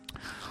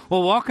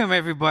Well, welcome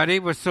everybody.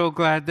 We're so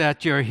glad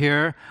that you're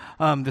here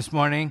this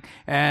morning.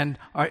 And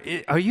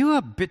are you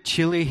a bit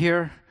chilly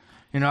here?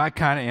 You know, I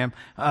kind of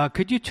am.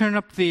 Could you turn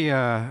up the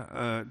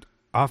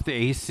off the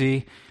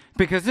AC?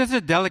 Because there's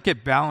a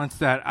delicate balance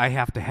that I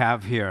have to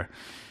have here.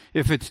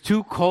 If it's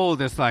too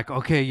cold, it's like,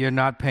 okay, you're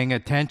not paying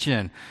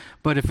attention.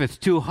 But if it's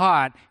too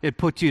hot, it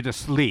puts you to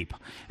sleep.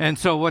 And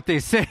so what they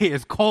say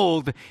is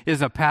cold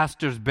is a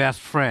pastor's best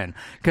friend,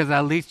 because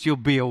at least you'll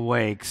be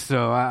awake.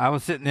 So I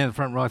was sitting in the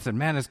front row. I said,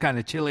 man, it's kind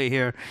of chilly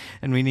here,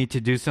 and we need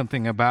to do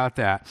something about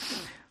that.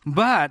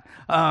 But,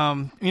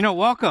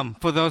 welcome.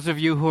 For those of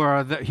you who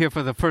are here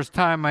for the first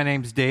time, my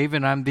name's Dave,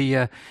 and I'm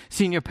the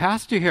senior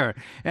pastor here.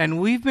 And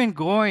we've been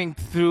going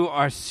through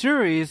our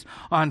series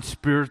on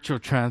spiritual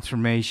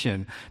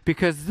transformation,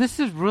 because this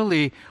is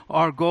really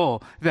our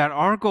goal, that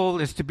our goal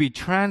is to be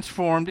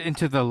transformed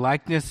into the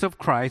likeness of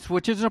Christ,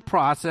 which is a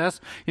process.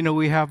 You know,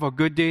 we have our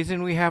good days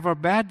and we have our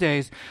bad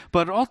days.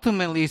 But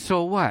ultimately,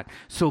 so what?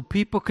 So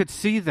people could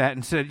see that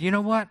and said, you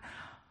know what?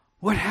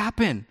 What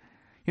happened?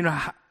 You know,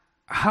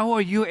 how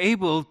are you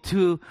able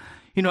to,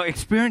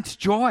 experience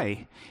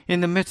joy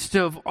in the midst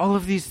of all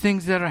of these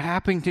things that are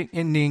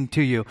happening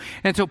to you?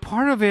 And so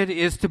part of it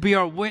is to be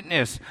our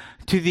witness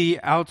to the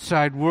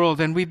outside world.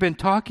 And we've been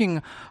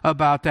talking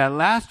about that.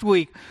 Last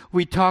week,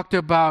 we talked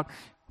about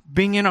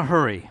being in a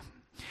hurry.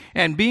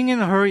 And being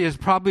in a hurry is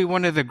probably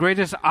one of the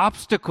greatest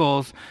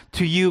obstacles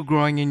to you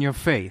growing in your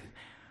faith.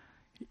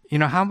 You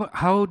know,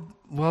 how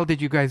well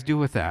did you guys do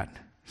with that?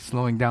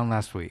 Slowing down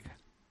last week.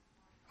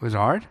 It was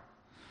hard?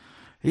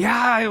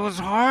 Yeah, it was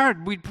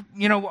hard.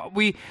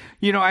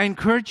 I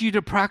encourage you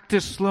to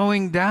practice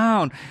slowing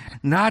down,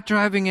 not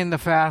driving in the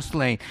fast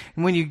lane.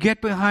 And when you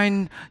get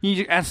behind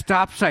a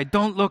stop sign,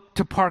 don't look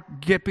to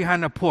get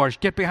behind a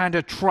Porsche, get behind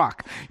a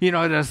truck,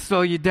 to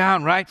slow you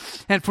down, right?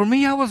 And for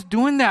me, I was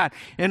doing that,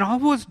 and I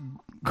was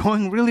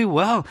going really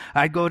well.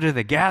 I'd go to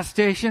the gas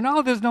station.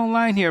 Oh, there's no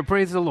line here.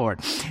 Praise the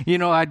Lord.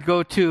 I'd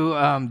go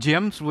to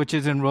Jim's, which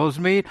is in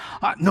Rosemead.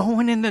 No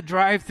one in the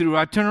drive-thru.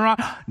 I'd turn around.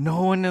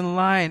 No one in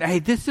line. Hey,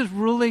 this is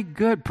really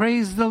good.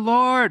 Praise the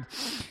Lord.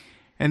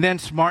 And then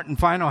Smart and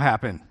Final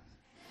happened.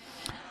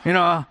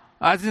 I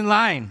was in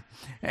line.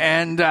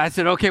 And I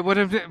said, okay, what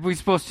are we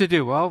supposed to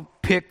do? Well,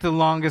 pick the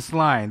longest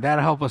line.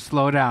 That'll help us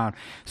slow down.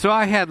 So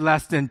I had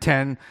less than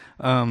 10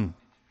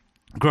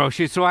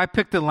 groceries. So I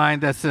picked a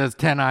line that says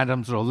 10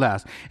 items or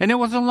less. And it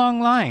was a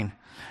long line,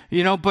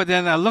 but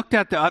then I looked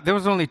at there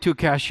was only 2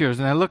 cashiers,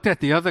 and I looked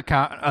at the other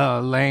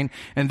lane,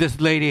 and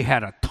this lady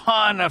had a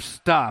ton of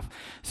stuff.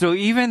 So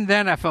even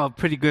then I felt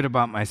pretty good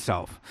about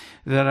myself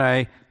that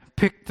I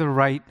picked the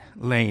right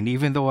lane,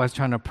 even though I was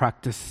trying to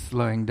practice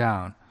slowing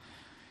down.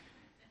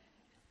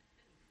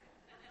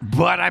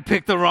 But I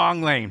picked the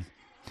wrong lane.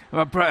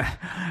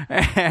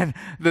 And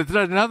there's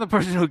another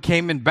person who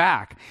came in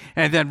back.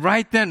 And then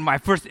right then, my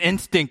first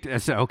instinct, I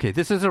said, okay,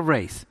 this is a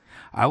race.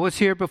 I was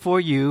here before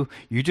you.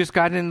 You just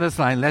got in this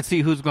line. Let's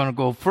see who's going to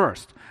go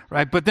first.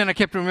 Right? But then I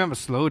kept remembering,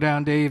 slow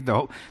down, Dave.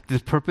 The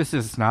purpose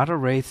is not a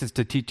race. It's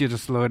to teach you to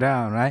slow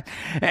down, right?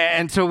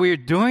 And so we were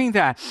doing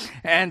that.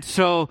 And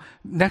so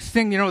next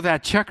thing,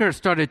 that checker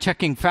started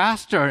checking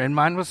faster, and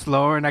mine was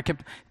slower. And I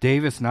kept,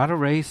 Dave, it's not a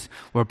race.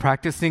 We're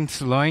practicing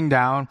slowing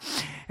down.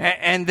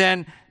 And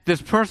then this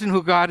person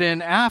who got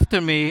in after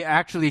me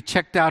actually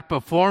checked out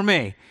before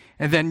me.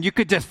 And then you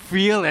could just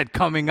feel it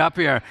coming up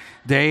here.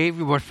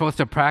 Dave, we're supposed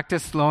to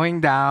practice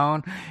slowing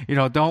down.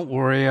 Don't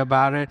worry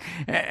about it.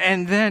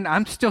 And then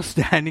I'm still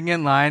standing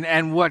in line.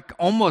 And what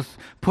almost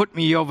put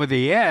me over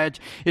the edge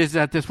is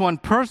that this one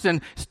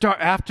person,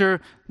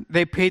 after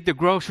they paid the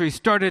groceries,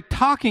 started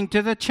talking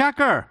to the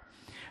checker.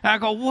 And I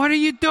go, what are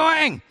you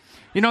doing?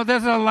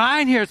 There's a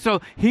line here.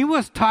 So he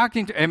was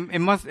talking to,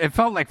 it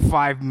felt like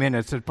 5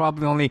 minutes. It's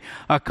probably only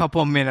a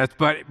couple minutes,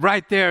 but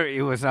right there,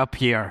 it was up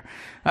here.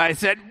 I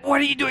said,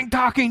 what are you doing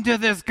talking to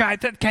this guy?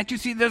 Can't you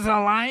see there's a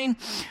line?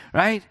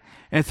 Right?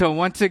 And so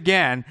once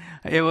again,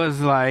 it was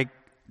like,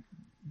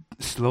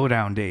 slow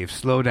down, Dave,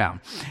 slow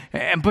down.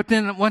 But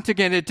then once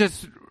again, it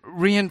just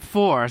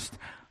reinforced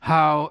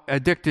how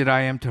addicted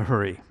I am to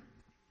hurry.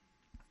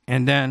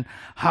 And then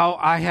how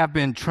I have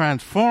been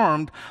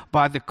transformed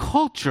by the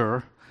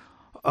culture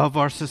of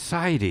our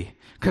society,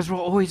 because we're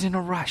always in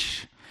a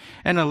rush.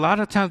 And a lot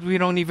of times we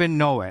don't even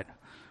know it.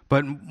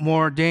 But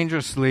more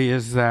dangerously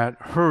is that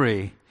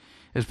hurry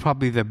is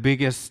probably the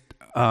biggest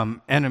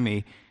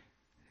enemy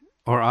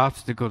or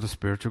obstacle to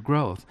spiritual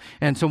growth.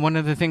 And so one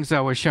of the things I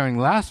was sharing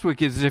last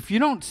week is if you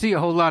don't see a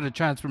whole lot of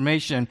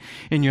transformation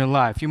in your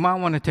life, you might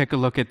want to take a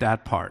look at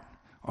that part.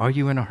 Are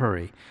you in a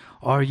hurry?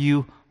 Are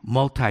you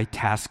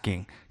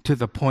multitasking to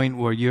the point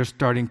where you're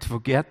starting to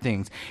forget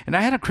things? And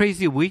I had a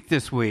crazy week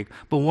this week,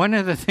 but one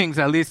of the things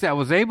at least I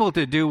was able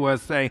to do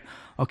was say,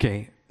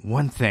 okay,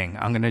 one thing,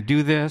 I'm going to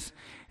do this,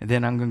 and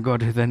then I'm going to go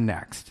to the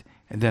next,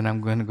 and then I'm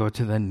going to go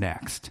to the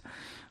next.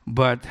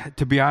 But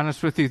to be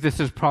honest with you, this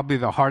is probably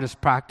the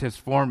hardest practice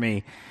for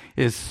me,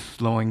 is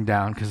slowing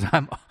down, because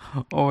I'm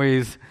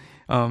always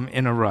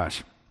in a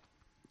rush.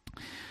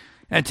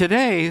 And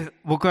today,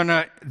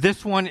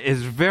 this one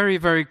is very,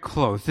 very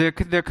close. They're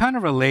kind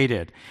of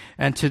related.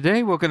 And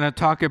today we're going to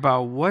talk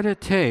about what it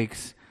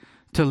takes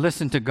to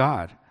listen to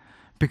God.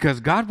 Because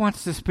God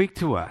wants to speak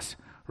to us,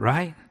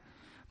 right?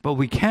 But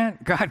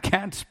God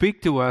can't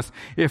speak to us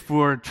if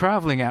we're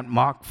traveling at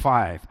Mach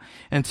 5.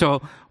 And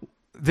so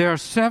there are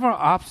several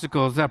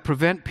obstacles that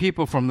prevent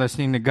people from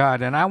listening to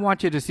God. And I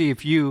want you to see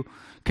if you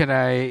can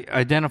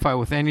identify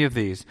with any of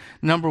these.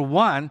 Number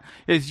one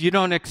is you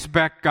don't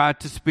expect God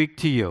to speak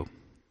to you.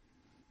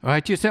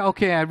 Right? You say,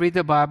 okay, I read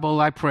the Bible,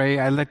 I pray,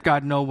 I let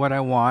God know what I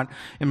want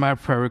in my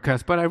prayer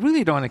request, but I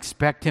really don't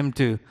expect Him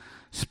to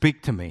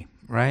speak to me,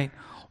 right?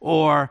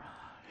 Or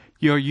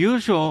your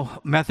usual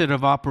method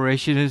of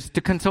operation is to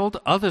consult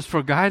others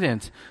for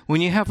guidance.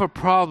 When you have a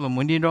problem,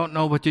 when you don't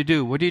know what to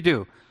do, what do?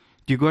 Do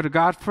you go to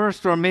God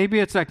first? Or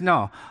maybe it's like,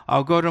 no,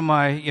 I'll go to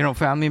my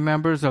family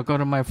members, I'll go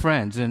to my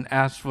friends and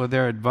ask for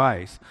their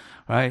advice,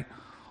 right?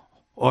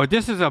 Or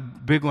this is a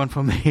big one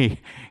for me.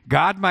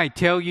 God might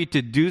tell you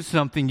to do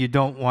something you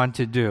don't want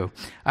to do.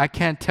 I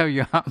can't tell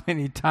you how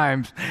many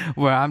times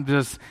where I'm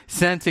just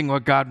sensing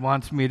what God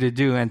wants me to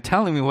do and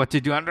telling me what to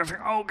do. I'm just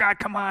like, oh, God,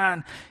 come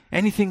on.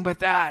 Anything but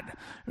that,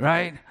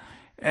 right?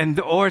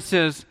 Or it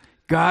says,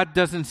 God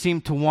doesn't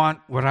seem to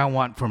want what I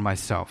want for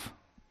myself.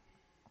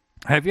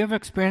 Have you ever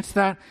experienced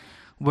that?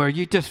 Where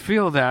you just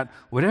feel that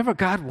whatever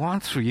God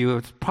wants for you,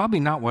 it's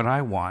probably not what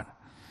I want.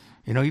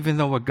 Even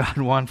though what God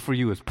wants for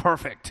you is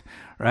perfect,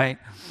 right?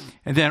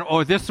 And then,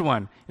 or this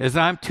one is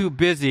I'm too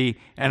busy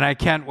and I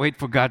can't wait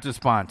for God's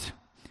response.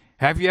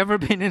 Have you ever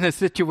been in a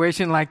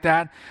situation like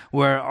that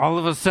where all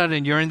of a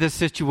sudden you're in this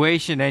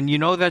situation and you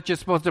know that you're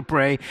supposed to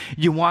pray,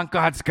 you want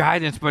God's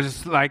guidance, but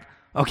it's like,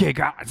 okay,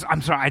 God,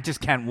 I'm sorry, I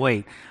just can't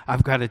wait.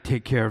 I've got to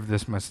take care of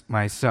this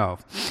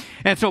myself.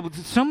 And so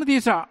some of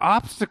these are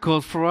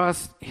obstacles for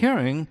us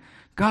hearing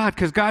God,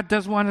 because God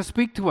does want to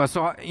speak to us.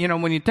 So,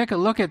 when you take a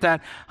look at that,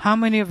 how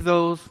many of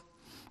those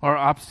are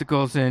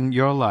obstacles in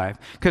your life?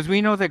 Because we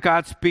know that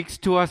God speaks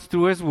to us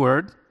through His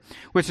Word,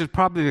 which is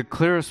probably the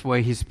clearest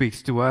way He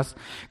speaks to us.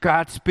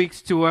 God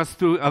speaks to us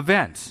through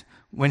events,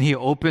 when He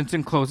opens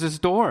and closes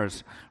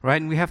doors, right?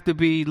 And we have to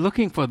be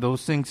looking for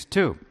those things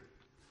too.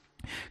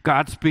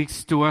 God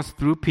speaks to us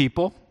through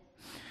people.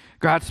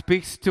 God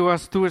speaks to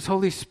us through His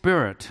Holy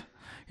Spirit.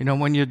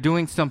 When you're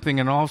doing something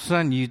and all of a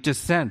sudden you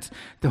just sense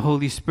the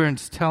Holy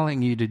Spirit's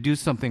telling you to do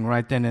something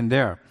right then and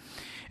there.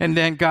 And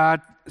then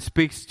God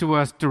speaks to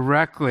us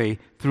directly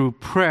through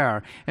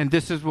prayer. And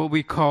this is what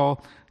we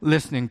call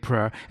listening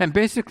prayer. And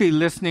basically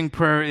listening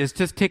prayer is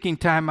just taking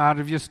time out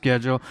of your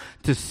schedule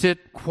to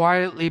sit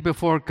quietly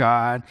before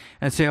God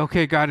and say,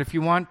 okay, God, if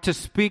you want to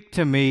speak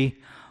to me,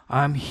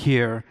 I'm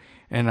here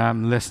and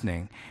I'm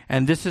listening.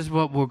 And this is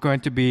what we're going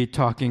to be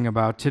talking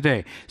about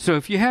today. So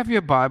if you have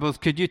your Bibles,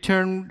 could you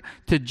turn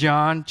to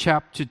John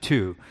chapter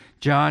 2?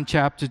 John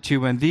chapter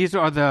 2. And these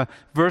are the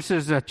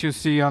verses that you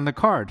see on the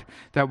card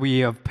that we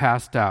have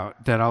passed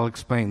out that I'll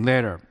explain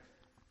later.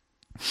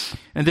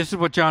 And this is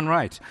what John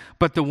writes.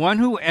 But the one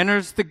who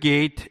enters the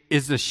gate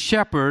is the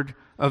shepherd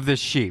of the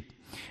sheep.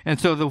 And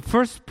so the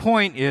first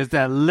point is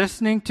that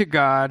listening to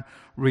God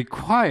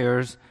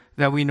requires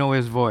that we know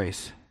His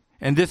voice.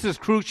 And this is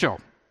crucial.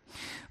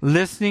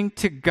 Listening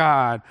to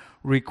God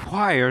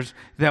requires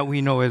that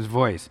we know His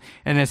voice.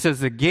 And it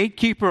says the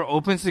gatekeeper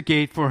opens the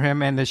gate for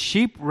him, and the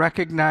sheep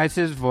recognize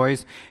His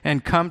voice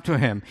and come to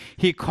Him.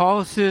 He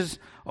calls His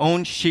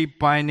own sheep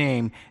by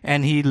name,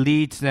 and He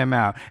leads them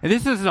out. And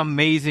this is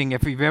amazing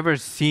if you've ever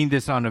seen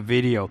this on a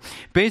video.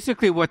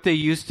 Basically, what they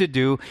used to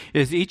do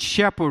is each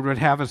shepherd would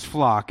have his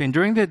flock, and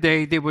during the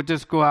day, they would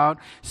just go out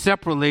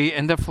separately,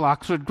 and the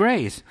flocks would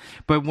graze.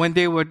 But when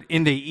they would,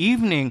 in the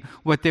evening,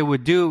 what they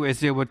would do is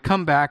they would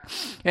come back,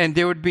 and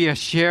there would be a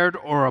shared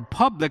or a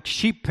public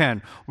sheep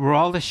pen where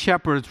all the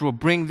shepherds will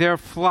bring their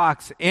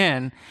flocks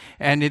in,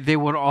 and they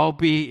would all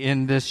be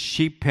in this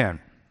sheep pen.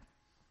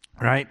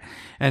 Right?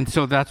 And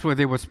so that's where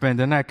they would spend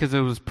the night because it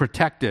was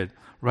protected,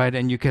 right?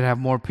 And you could have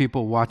more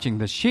people watching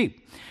the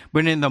sheep.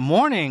 But in the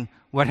morning,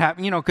 what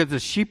happened, because the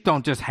sheep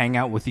don't just hang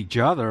out with each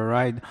other,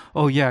 right?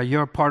 Oh, yeah,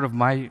 you're part of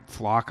my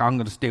flock. I'm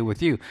going to stay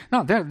with you.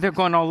 No, they're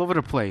going all over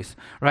the place,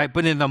 right?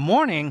 But in the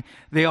morning,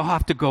 they all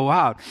have to go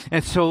out.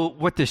 And so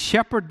what the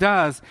shepherd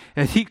does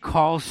is he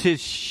calls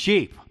his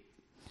sheep.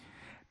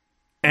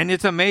 And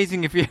it's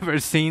amazing if you've ever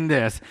seen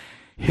this.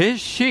 His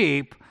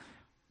sheep,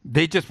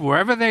 they just,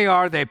 wherever they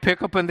are, they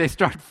pick up and they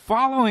start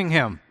following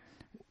him.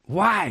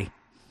 Why?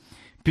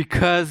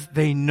 Because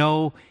they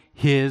know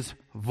his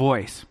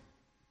voice.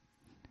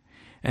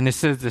 And it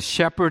says the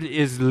shepherd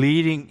is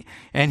leading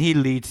and he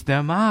leads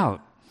them out.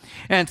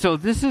 And so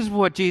this is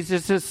what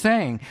Jesus is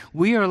saying.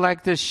 We are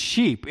like the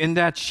sheep in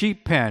that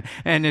sheep pen.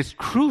 And it's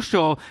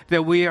crucial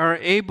that we are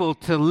able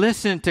to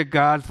listen to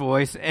God's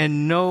voice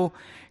and know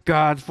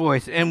God's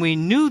voice. And we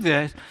knew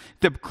this.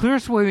 The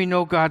clearest way we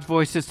know God's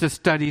voice is to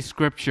study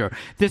Scripture.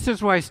 This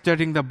is why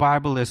studying the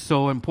Bible is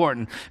so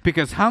important.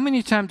 Because how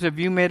many times have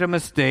you made a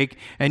mistake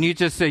and you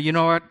just say, you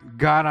know what,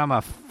 God, I'm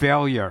a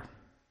failure.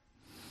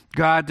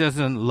 God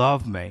doesn't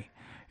love me.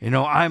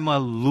 I'm a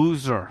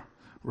loser,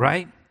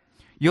 right?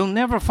 You'll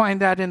never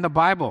find that in the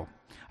Bible.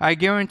 I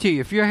guarantee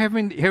you, if you're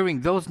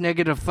hearing those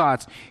negative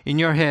thoughts in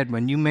your head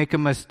when you make a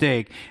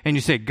mistake and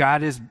you say,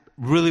 God is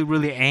really,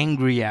 really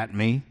angry at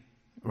me,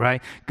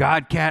 right?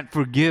 God can't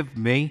forgive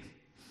me.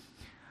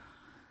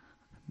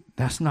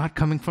 That's not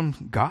coming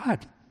from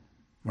God,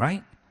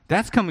 right?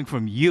 That's coming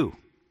from you.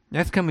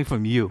 That's coming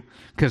from you.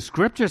 Because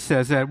Scripture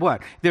says that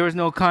what? There is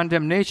no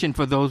condemnation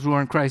for those who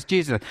are in Christ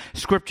Jesus.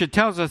 Scripture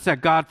tells us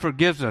that God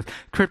forgives us.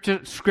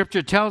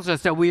 Scripture tells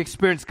us that we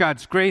experience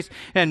God's grace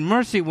and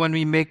mercy when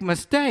we make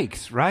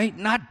mistakes, right?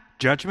 Not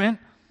judgment.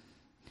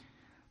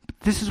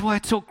 This is why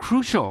it's so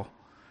crucial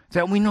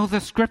that we know the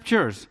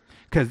Scriptures.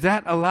 Because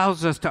that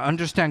allows us to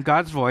understand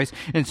God's voice.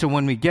 And so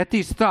when we get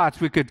these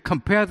thoughts, we could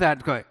compare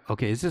that. Go,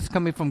 okay, is this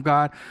coming from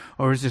God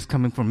or is this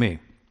coming from me?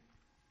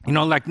 You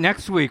know, like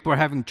next week, we're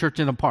having church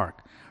in the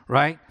park,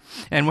 right?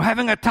 And we're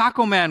having a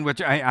taco man,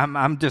 which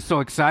I'm just so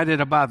excited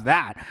about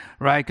that,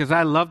 right? Because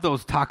I love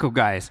those taco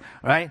guys,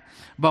 right?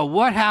 But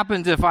what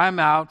happens if I'm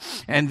out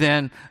and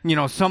then, you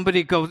know,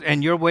 somebody goes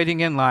and you're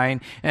waiting in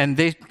line and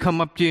they come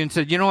up to you and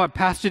said, you know what,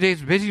 Pastor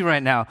Dave's busy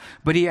right now,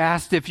 but he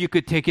asked if you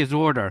could take his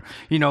order.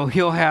 You know,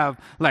 he'll have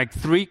like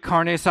 3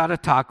 carne asada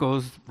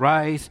tacos,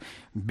 rice,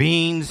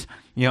 beans,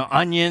 you know,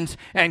 onions,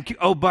 and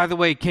oh, by the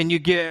way, can you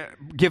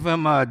give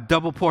him a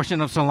double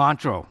portion of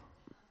cilantro?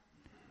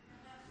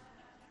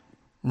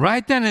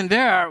 Right then and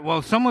there,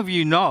 well, some of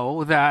you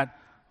know that,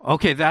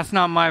 okay, that's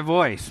not my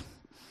voice.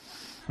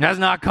 That's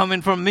not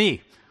coming from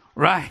me,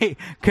 right?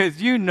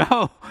 Because you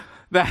know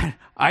that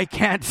I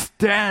can't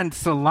stand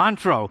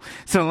cilantro.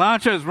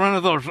 Cilantro is one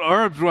of those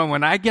herbs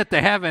when I get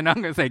to heaven,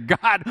 I'm going to say,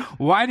 God,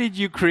 why did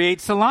you create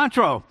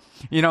cilantro?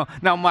 You know,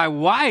 now my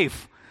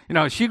wife, you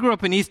know, she grew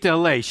up in East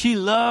LA. She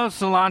loves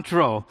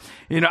cilantro.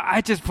 You know,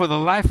 I just, for the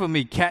life of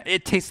me, can't,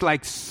 it tastes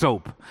like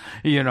soap,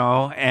 you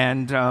know,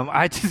 and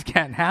I just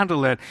can't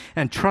handle it.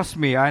 And trust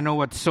me, I know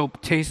what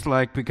soap tastes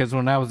like because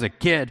when I was a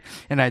kid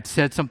and I'd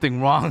said something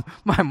wrong,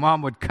 my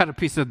mom would cut a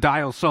piece of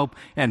dial soap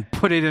and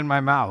put it in my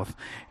mouth,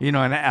 you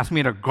know, and ask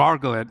me to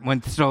gargle it.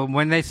 So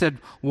when they said,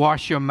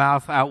 wash your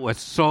mouth out with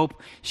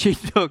soap, she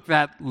took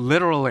that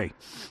literally.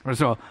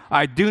 So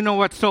I do know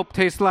what soap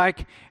tastes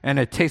like, and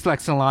it tastes like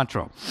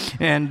cilantro.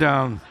 And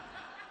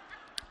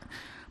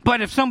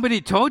but if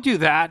somebody told you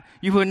that,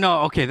 you would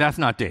know, okay, that's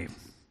not Dave,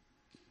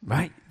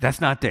 right?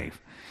 That's not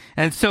Dave.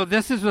 And so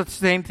this is the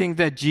same thing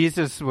that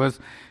Jesus was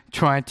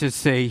trying to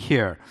say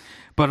here.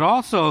 But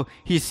also,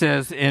 he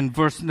says in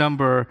verse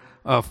number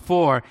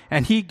 4,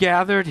 and he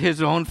gathered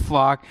his own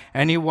flock,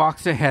 and he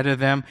walks ahead of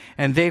them,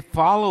 and they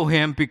follow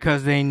him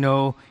because they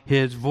know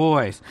his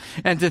voice.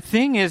 And the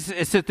thing is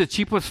that the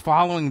sheep was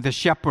following the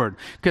shepherd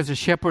because the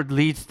shepherd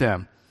leads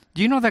them.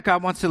 Do you know that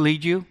God wants to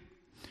lead you?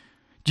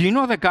 Do you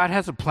know that God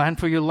has a plan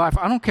for your life?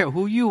 I don't care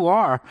who you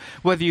are,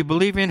 whether you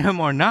believe in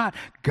him or not,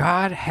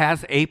 God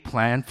has a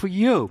plan for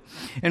you.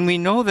 And we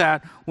know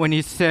that when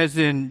he says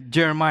in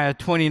Jeremiah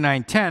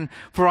 29:10,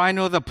 for I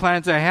know the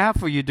plans I have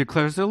for you,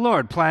 declares the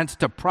Lord, plans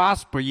to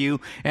prosper you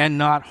and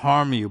not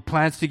harm you,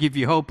 plans to give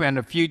you hope and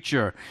a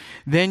future.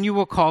 Then you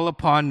will call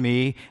upon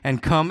me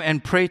and come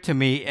and pray to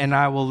me, and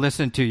I will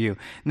listen to you.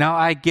 Now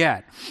I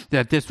get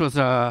that this was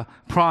a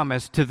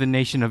promise to the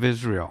nation of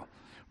Israel,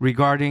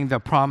 regarding the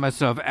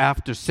promise of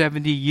after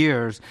 70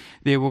 years,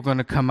 they were going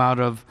to come out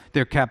of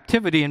their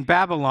captivity in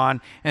Babylon,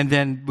 and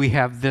then we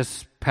have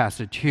this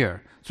passage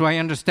here. So I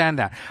understand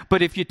that.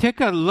 But if you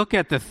take a look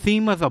at the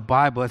theme of the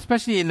Bible,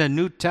 especially in the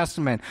New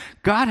Testament,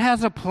 God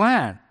has a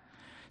plan.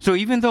 So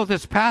even though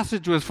this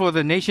passage was for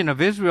the nation of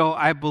Israel,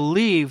 I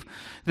believe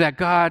that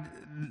God,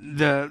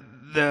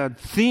 the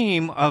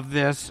theme of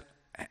this,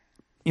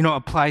 you know,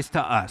 applies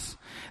to us,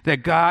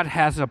 that God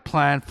has a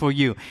plan for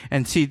you.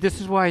 And see,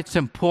 this is why it's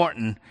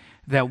important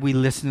that we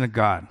listen to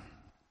God,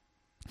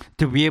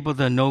 to be able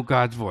to know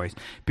God's voice,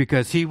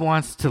 because he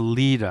wants to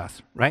lead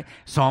us, right?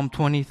 Psalm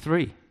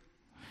 23.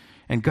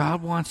 And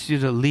God wants you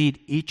to lead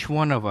each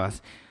one of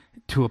us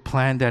to a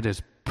plan that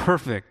is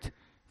perfect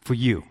for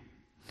you.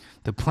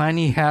 The plan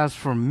he has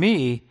for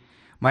me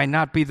might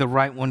not be the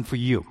right one for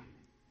you,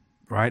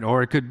 right?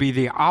 Or it could be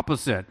the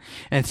opposite.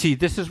 And see,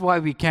 this is why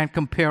we can't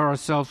compare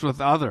ourselves with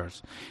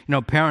others. You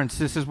know, parents,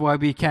 this is why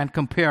we can't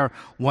compare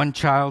one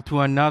child to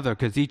another,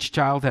 because each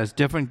child has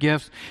different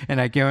gifts,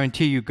 and I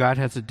guarantee you God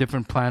has a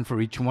different plan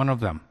for each one of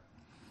them,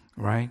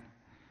 right?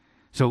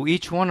 So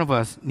each one of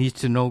us needs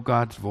to know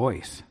God's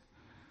voice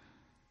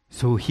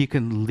so he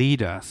can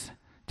lead us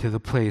to the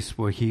place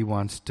where he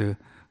wants to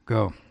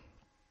go,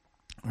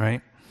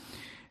 right?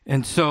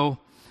 And so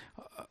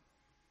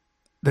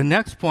the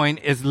next point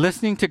is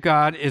listening to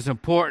God is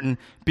important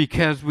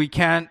because we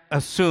can't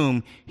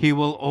assume he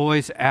will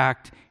always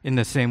act in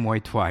the same way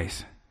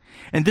twice.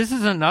 And this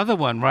is another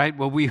one, right,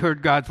 where we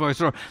heard God's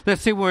voice. Or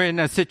let's say we're in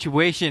a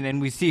situation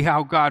and we see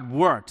how God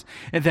works.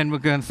 And then we're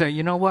going to say,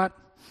 you know what?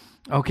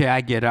 Okay,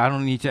 I get it. I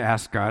don't need to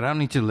ask God. I don't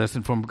need to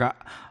listen from God.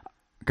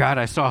 God,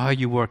 I saw how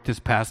you worked this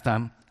past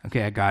time.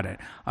 Okay, I got it.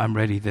 I'm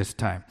ready this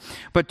time.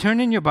 But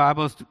turn in your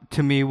Bibles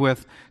to me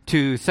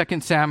to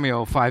 2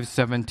 Samuel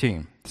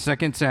 5:17.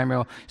 2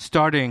 Samuel,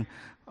 starting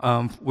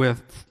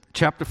with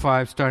chapter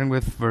 5, starting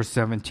with verse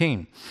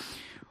 17.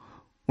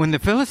 When the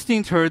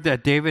Philistines heard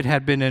that David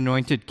had been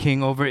anointed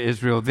king over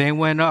Israel, they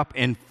went up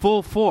in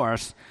full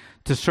force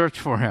to search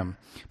for him.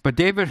 But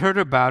David heard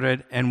about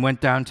it and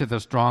went down to the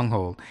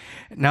stronghold.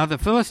 Now the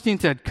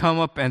Philistines had come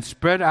up and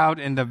spread out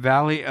in the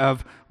valley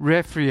of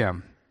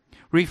Rephaim.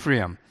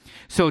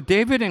 So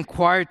David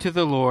inquired to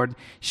the Lord,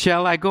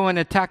 "Shall I go and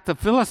attack the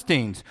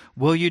Philistines?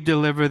 Will you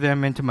deliver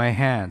them into my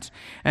hands?"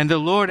 And the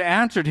Lord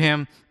answered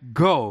him,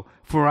 "Go,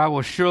 for I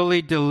will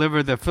surely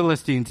deliver the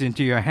Philistines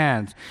into your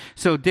hands."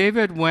 So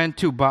David went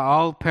to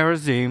Baal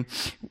Perazim,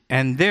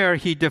 and there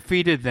he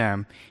defeated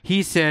them.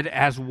 He said,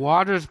 "As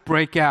waters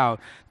break out,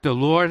 the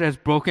Lord has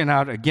broken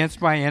out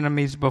against my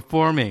enemies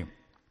before me."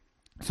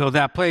 So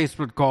that place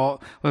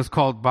was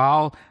called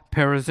Baal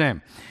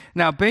Perazim.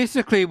 Now,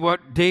 basically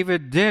what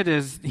David did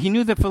is he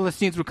knew the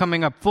Philistines were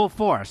coming up full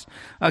force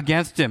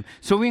against him.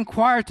 So he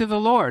inquired to the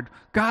Lord,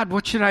 "God,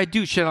 what should I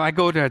do? Should I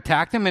go to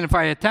attack them? And if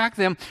I attack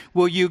them,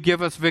 will you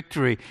give us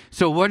victory?"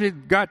 So what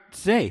did God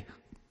say?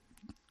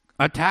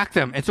 Attack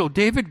them. And so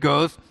David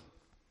goes,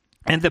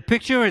 and the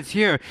picture is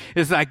here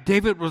is like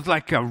David was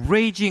like a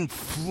raging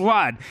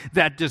flood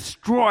that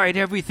destroyed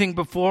everything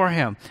before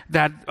him,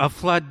 that a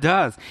flood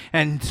does.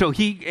 And so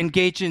he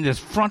engaged in this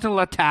frontal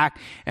attack,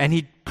 and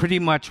he pretty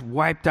much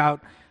wiped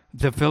out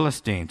the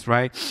Philistines,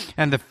 right?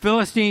 And the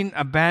Philistines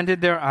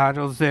abandoned their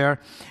idols there,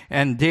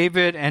 and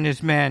David and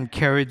his men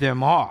carried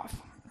them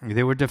off.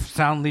 They were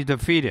soundly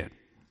defeated.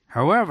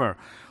 However,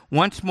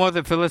 once more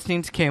the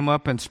Philistines came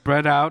up and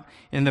spread out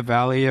in the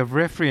valley of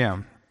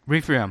Rephaim.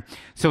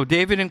 So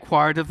David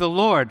inquired of the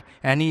Lord,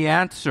 and he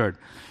answered,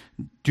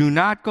 "Do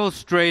not go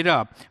straight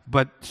up,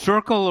 but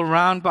circle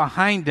around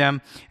behind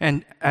them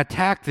and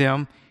attack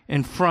them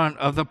in front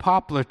of the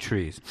poplar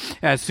trees.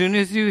 As soon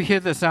as you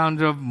hear the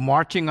sound of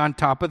marching on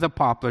top of the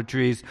poplar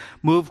trees,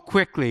 move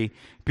quickly,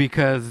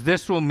 because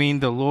this will mean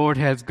the Lord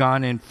has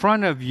gone in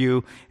front of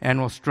you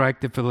and will strike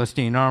the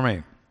Philistine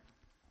army."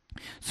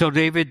 So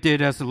David did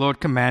as the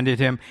Lord commanded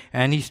him,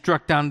 and he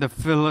struck down the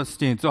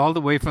Philistines all the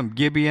way from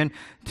Gibeon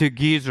to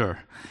Gezer.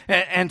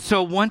 And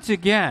so once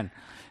again,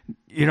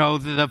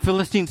 the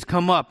Philistines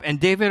come up, and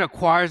David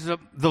acquires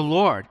the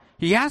Lord.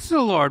 He asked the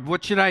Lord,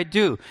 "What should I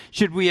do?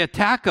 Should we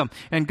attack them?"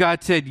 And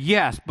God said,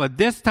 "Yes, but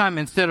this time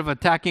instead of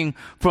attacking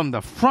from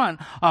the front,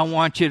 I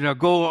want you to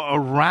go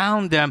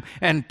around them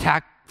and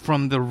attack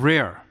from the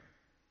rear."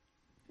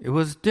 It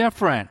was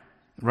different.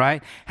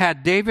 Right?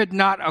 Had David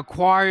not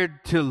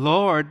acquired to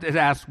Lord and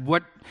asked,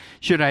 "What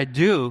should I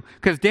do?"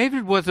 Because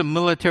David was a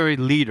military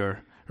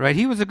leader, right?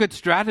 He was a good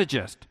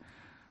strategist,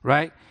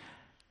 right?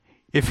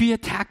 If he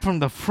attacked from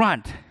the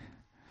front,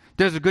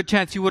 there's a good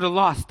chance he would have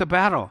lost the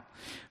battle.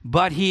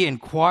 But he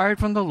inquired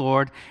from the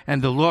Lord,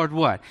 and the Lord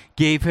what?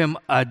 Gave him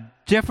a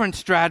different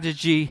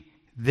strategy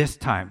this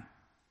time,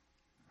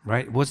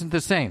 right? It wasn't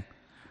the same.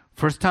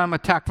 First time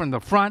attack from the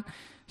front,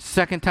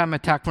 second time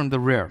attack from the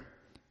rear.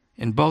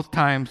 In both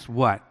times,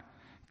 what?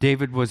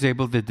 David was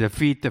able to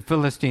defeat the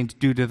Philistines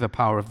due to the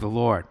power of the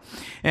Lord.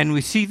 And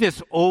we see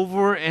this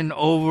over and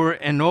over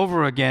and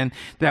over again,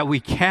 that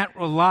we can't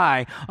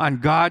rely on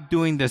God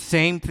doing the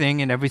same thing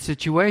in every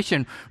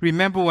situation.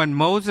 Remember when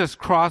Moses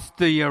crossed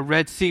the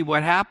Red Sea,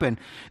 what happened?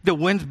 The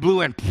winds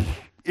blew and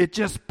it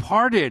just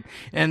parted,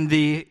 and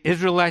the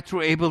Israelites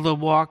were able to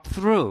walk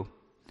through.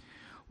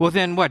 Well,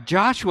 then what?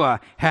 Joshua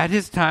had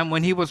his time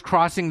when he was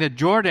crossing the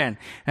Jordan,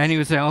 and he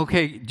was saying,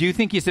 "Okay, do you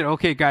think he said,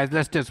 okay, guys,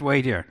 let's just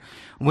wait here.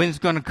 Wind's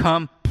going to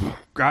come,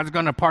 God's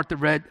going to part the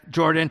Red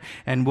Jordan,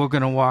 and we're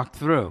going to walk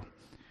through."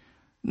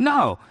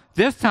 No.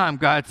 This time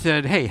God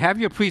said, "Hey, have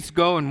your priests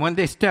go, and when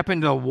they step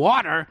into the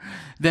water,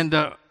 then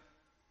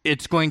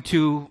it's going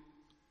to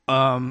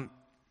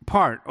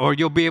part, or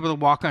you'll be able to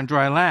walk on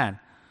dry land."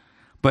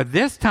 But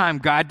this time,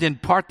 God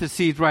didn't part the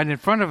seas right in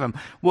front of him.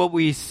 What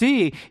we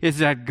see is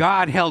that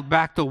God held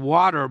back the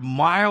water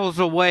miles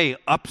away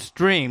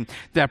upstream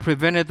that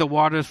prevented the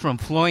waters from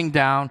flowing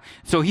down.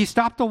 So he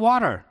stopped the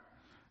water.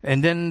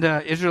 And then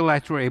the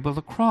Israelites were able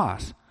to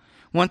cross.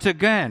 Once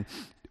again,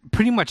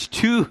 pretty much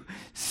two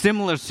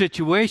similar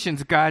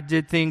situations. God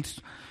did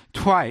things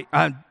twice.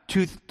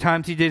 2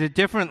 times he did it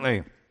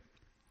differently.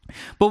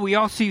 But we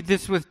all see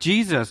this with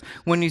Jesus.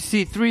 When you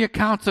see 3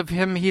 accounts of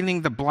him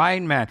healing the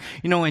blind man.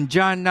 In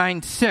John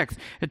 9:6,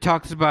 it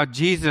talks about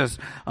Jesus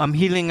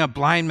healing a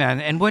blind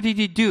man. And what did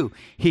he do?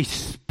 He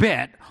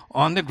spit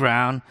on the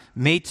ground,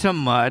 made some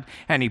mud,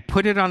 and he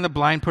put it on the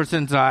blind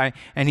person's eye,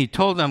 and he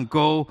told them,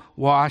 "Go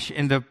wash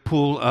in the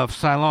pool of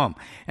Siloam."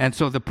 And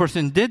so the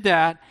person did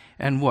that,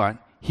 and what?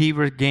 He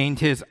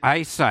regained his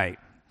eyesight.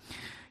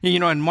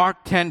 In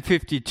Mark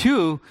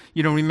 10:52,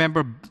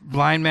 remember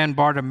blind man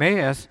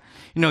Bartimaeus?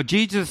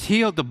 Jesus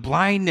healed the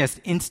blindness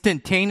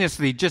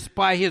instantaneously just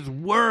by his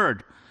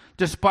word.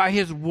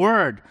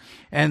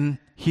 And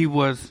he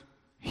was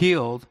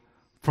healed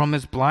from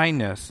his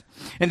blindness.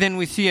 And then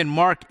we see in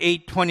Mark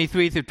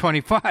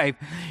 8:23-25,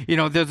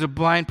 there's a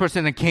blind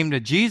person that came to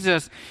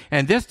Jesus,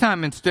 and this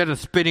time instead of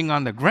spitting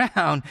on the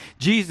ground,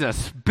 Jesus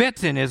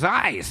spits in his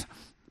eyes.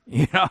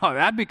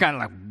 That'd be kind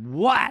of like,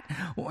 what?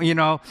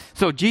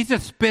 So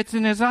Jesus spits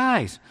in his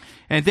eyes.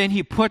 And then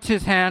he puts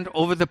his hand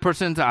over the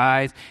person's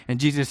eyes, and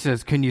Jesus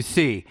says, can you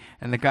see?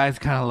 And the guy's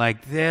kind of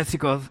like this. He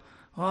goes,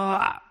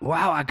 oh,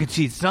 wow, I could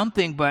see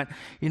something, but,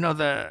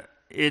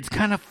 it's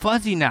kind of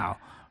fuzzy now,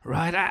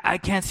 right? I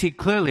can't see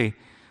clearly.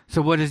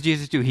 So what does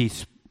Jesus do? He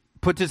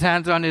puts his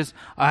hands on his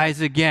eyes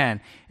again,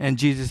 and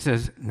Jesus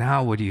says,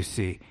 now what do you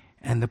see?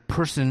 And the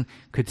person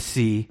could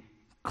see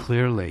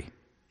clearly.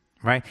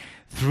 Right?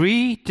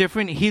 3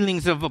 different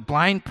healings of a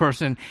blind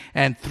person,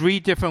 and 3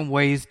 different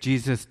ways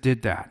Jesus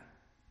did that.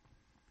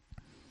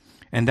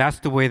 And that's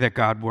the way that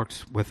God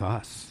works with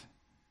us.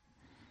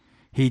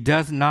 He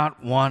does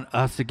not want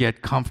us to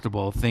get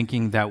comfortable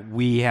thinking that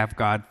we have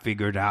God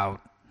figured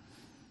out,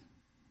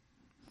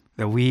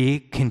 that we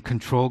can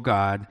control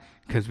God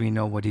because we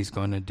know what he's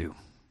going to do.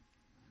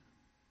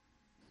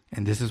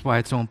 And this is why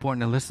it's so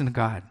important to listen to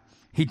God.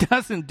 He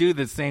doesn't do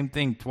the same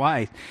thing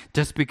twice.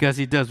 Just because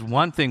he does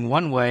one thing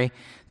one way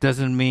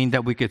doesn't mean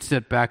that we could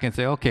sit back and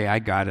say, okay, I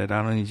got it.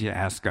 I don't need you to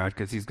ask God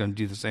because he's going to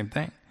do the same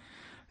thing.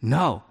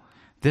 No,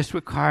 this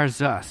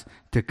requires us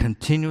to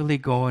continually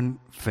go in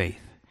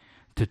faith,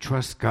 to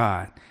trust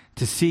God,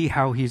 to see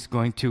how he's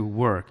going to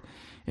work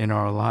in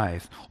our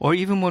lives. Or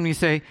even when we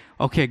say,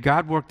 okay,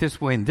 God worked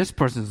this way in this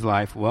person's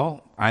life,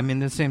 well, I'm in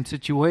the same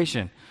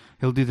situation.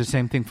 He'll do the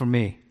same thing for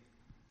me.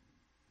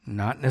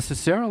 Not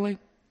necessarily.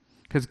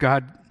 Because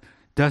God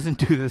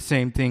doesn't do the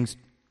same things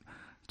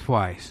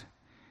twice,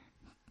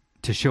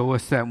 to show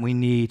us that we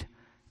need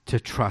to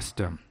trust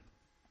him.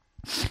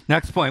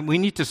 Next point, we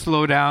need to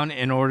slow down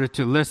in order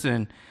to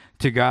listen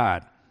to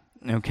God,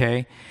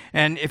 okay?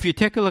 And if you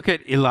take a look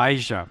at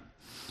Elijah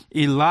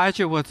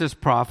was this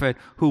prophet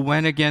who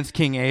went against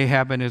King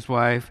Ahab and his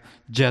wife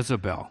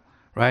Jezebel,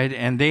 right?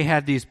 And they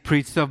had these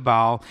priests of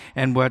Baal,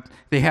 and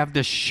they have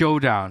this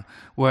showdown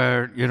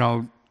where,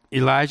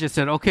 Elijah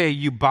said, okay,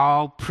 you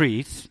Baal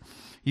priests,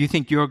 you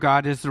think your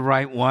God is the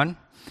right one?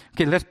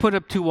 Okay, let's put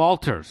up 2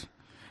 altars,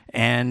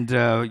 and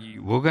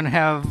we're going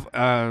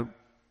to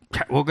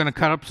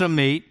cut up some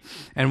meat,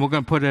 and we're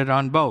going to put it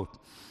on both.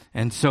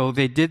 And so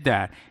they did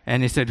that,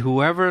 and they said,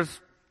 whoever's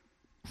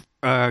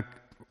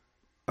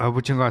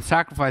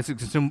sacrifice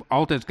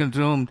altar is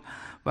consumed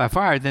by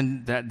fire,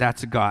 then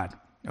that's a God.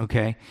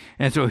 Okay,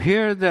 and so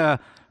here the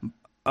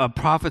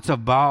prophets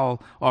of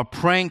Baal are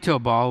praying to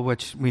Baal,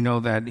 which we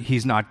know that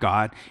he's not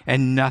God,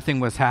 and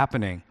nothing was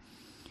happening.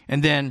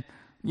 And then,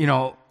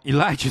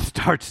 Elijah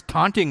starts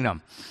taunting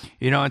them,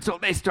 and so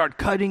they start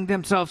cutting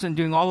themselves and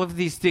doing all of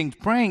these things,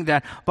 praying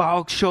that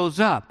Baal shows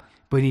up,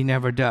 but he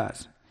never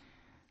does.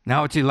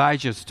 Now it's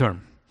Elijah's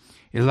turn.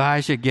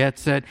 Elijah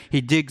gets it.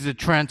 He digs a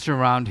trench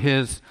around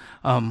his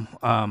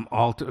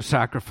altar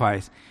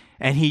sacrifice,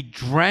 and he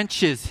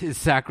drenches his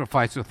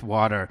sacrifice with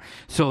water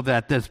so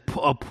that there's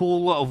a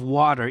pool of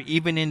water,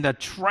 even in the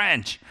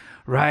trench,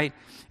 right?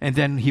 And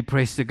then he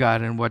prays to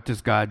God, and what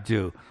does God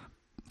do?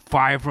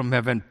 Fire from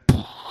heaven,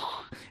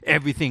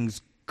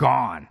 everything's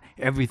gone.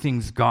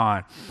 Everything's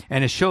gone.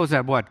 And it shows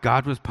that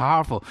God was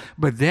powerful.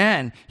 But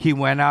then he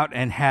went out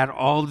and had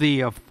all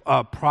the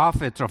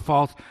prophets or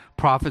false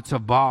prophets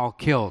of Baal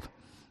killed,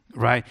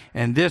 right?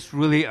 And this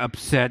really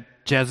upset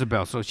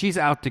Jezebel. So she's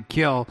out to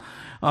kill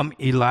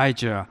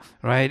Elijah,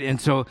 right?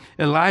 And so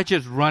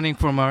Elijah's running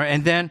from her.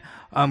 And then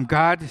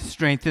God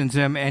strengthens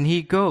him, and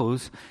he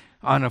goes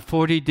on a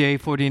 40-day,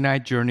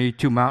 40-night journey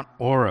to Mount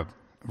Horeb.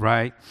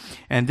 Right?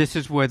 And this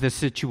is where the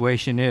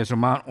situation is. Or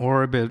Mount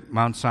Horeb is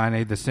Mount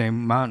Sinai, the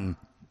same mountain.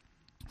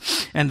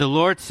 And the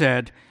Lord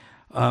said,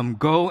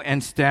 go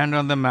and stand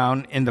on the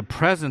mountain in the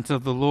presence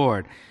of the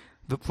Lord,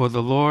 for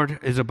the Lord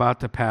is about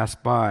to pass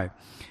by.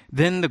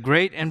 Then a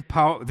great and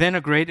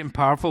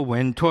powerful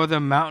wind tore the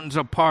mountains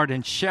apart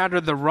and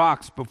shattered the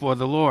rocks before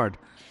the Lord.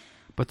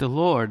 But the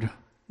Lord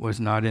was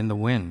not in the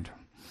wind.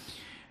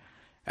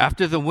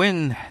 After the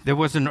wind, there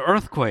was an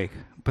earthquake,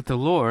 but the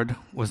Lord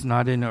was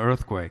not in the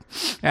earthquake.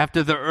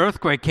 After the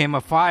earthquake came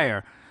a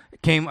fire,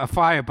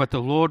 but the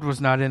Lord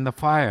was not in the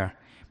fire.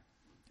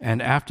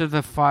 And after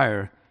the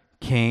fire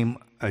came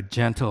a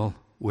gentle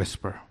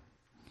whisper.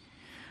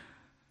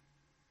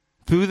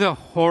 Through the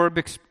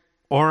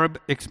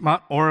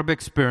Mount Horeb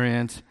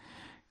experience,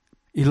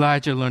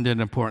 Elijah learned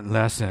an important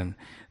lesson,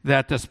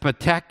 that the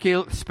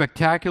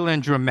spectacular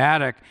and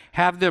dramatic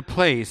have their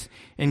place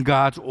in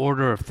God's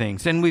order of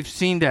things. And we've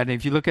seen that.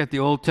 If you look at the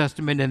Old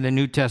Testament and the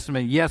New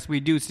Testament, yes, we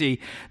do see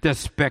the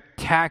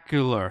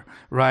spectacular,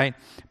 right?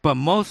 But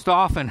most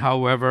often,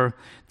 however,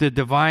 the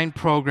divine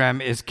program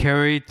is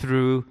carried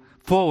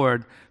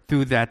forward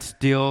through that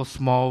still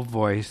small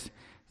voice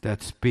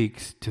that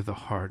speaks to the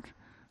heart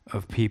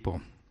of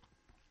people.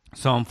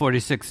 Psalm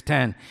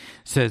 46:10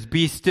 says,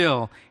 "Be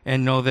still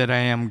and know that I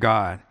am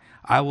God.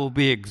 I will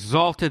be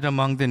exalted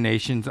among the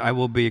nations. I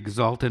will be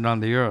exalted on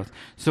the earth."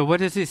 So what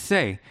does it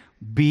say?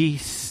 Be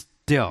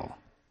still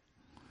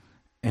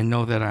and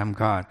know that I'm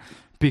God.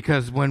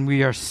 Because when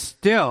we are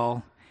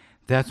still,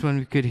 that's when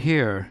we could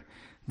hear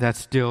that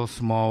still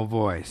small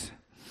voice.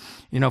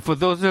 For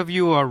those of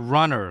you who are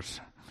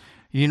runners,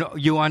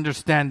 you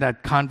understand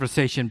that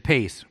conversation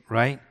pace,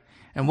 right?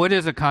 And what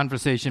is a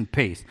conversation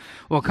pace?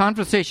 Well,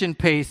 conversation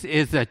pace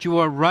is that you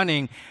are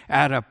running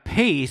at a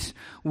pace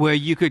where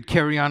you could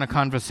carry on a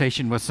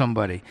conversation with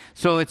somebody.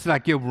 So it's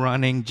like you're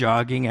running,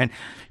 jogging, and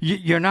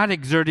you're not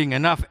exerting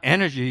enough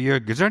energy. You're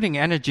exerting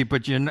energy,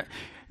 but you're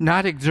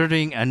not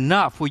exerting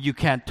enough where you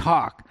can't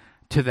talk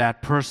to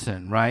that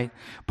person, right?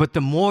 But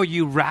the more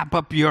you wrap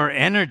up your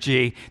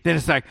energy, then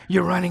it's like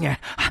you're running at,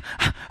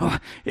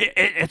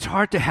 it's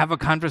hard to have a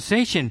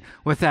conversation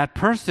with that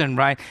person,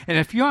 right? And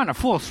if you're on a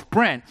full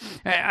sprint,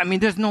 I mean,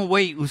 there's no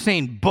way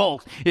Usain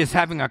Bolt is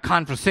having a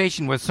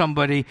conversation with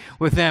somebody,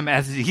 with them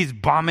as he's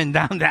bombing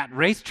down that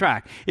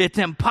racetrack. It's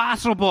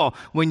impossible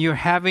when you're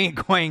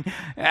going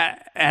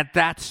at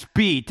that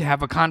speed to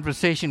have a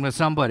conversation with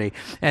somebody.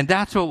 And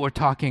that's what we're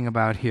talking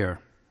about here.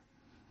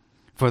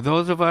 For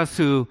those of us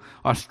who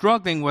are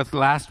struggling with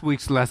last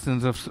week's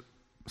lessons of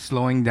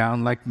slowing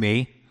down like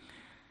me,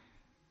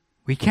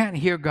 we can't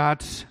hear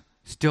God's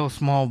still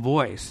small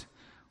voice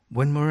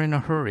when we're in a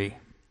hurry,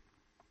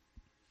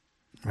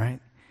 right?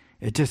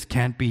 It just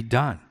can't be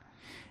done.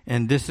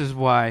 And this is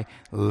why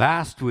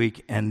last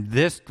week and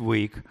this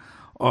week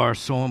are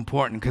so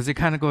important, because they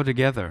kind of go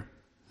together.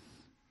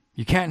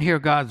 You can't hear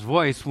God's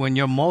voice when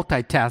you're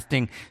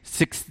multitasking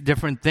 6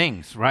 different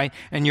things, right?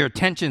 And your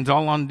attention's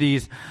all on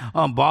these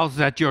balls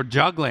that you're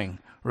juggling,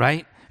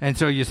 right? And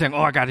so you're saying,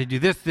 I got to do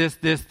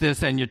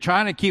this, and you're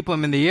trying to keep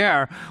them in the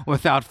air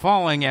without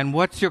falling. And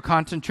what's your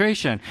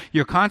concentration?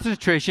 Your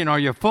concentration or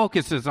your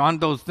focus is on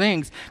those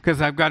things, because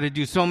I've got to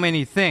do so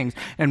many things.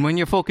 And when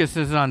your focus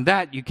is on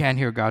that, you can't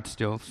hear God's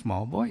still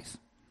small voice,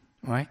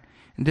 right?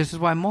 And this is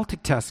why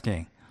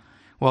multitasking.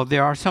 Well,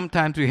 there are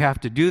sometimes we have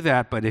to do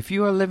that, but if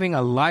you are living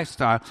a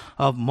lifestyle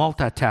of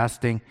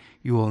multitasking,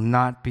 you will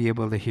not be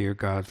able to hear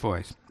God's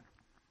voice.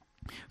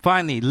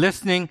 Finally,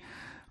 learning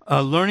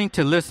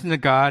to listen to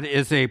God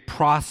is a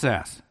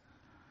process.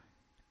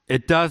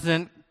 It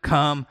doesn't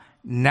come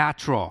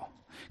natural.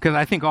 Because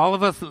I think all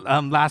of us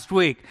last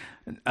week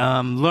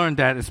learned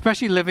that,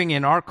 especially living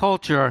in our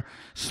culture,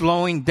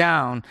 slowing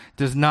down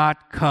does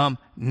not come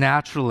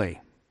naturally.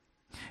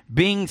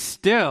 Being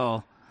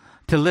still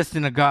to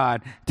listen to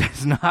God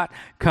does not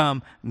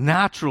come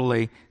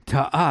naturally to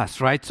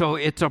us, right? So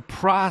it's a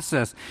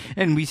process.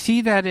 And we see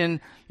that in,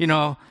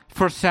 1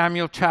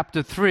 Samuel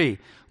chapter 3.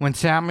 When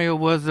Samuel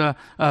was a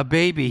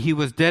baby, he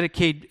was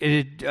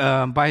dedicated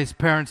by his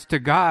parents to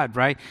God,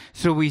 right?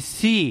 So we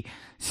see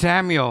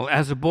Samuel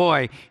as a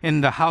boy in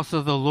the house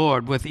of the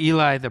Lord with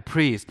Eli the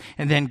priest.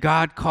 And then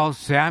God calls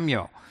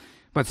Samuel.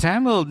 But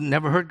Samuel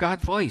never heard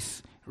God's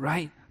voice,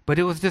 right? But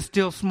it was this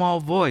still small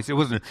voice. It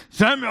wasn't,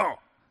 Samuel!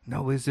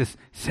 No, it's just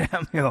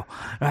Samuel,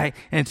 right?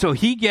 And so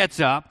he gets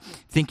up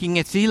thinking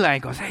it's Eli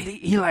and goes,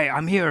 hey, Eli,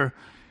 I'm here.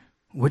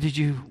 What did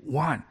you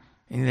want?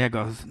 And Eli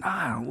goes,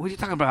 nah, what are you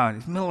talking about?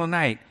 It's the middle of the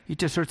night. You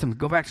just heard something.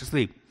 Go back to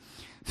sleep.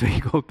 So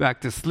he goes back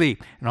to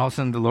sleep. And all of a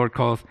sudden the Lord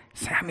calls,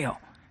 Samuel.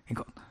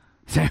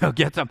 Samuel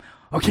gets up.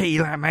 Okay,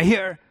 Eli, am I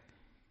here?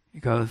 He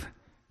goes,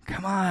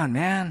 come on,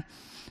 man.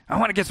 I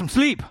want to get some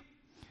sleep.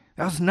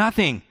 That was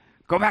nothing.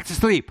 Go back to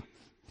sleep.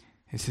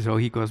 He says,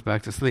 he goes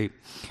back to sleep.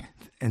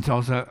 And so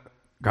also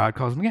God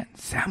calls him again,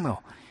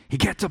 Samuel. He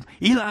gets up,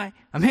 Eli,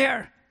 I'm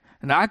here.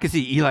 And I could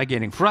see Eli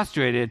getting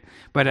frustrated,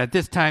 but at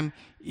this time,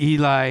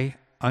 Eli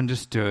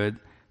understood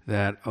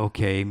that,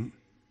 okay,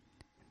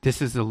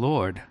 this is the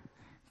Lord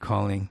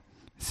calling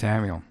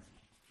Samuel,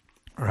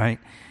 right?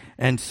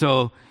 And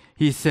so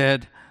he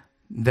said,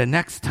 the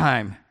next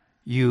time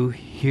you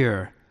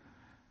hear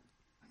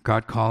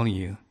God calling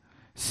you,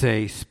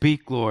 say,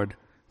 speak, Lord,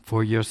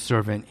 for your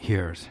servant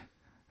hears,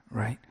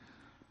 right?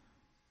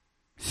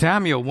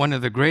 Samuel, one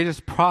of the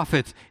greatest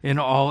prophets in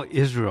all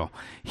Israel,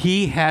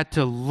 he had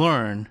to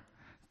learn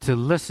to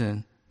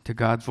listen to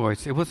God's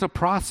voice. It was a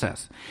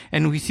process.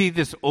 And we see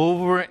this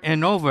over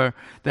and over,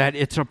 that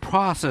it's a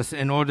process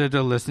in order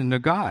to listen to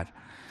God.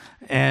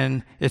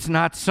 And it's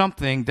not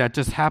something that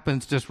just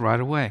happens just right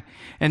away.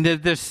 And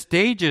there's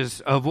stages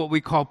of what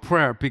we call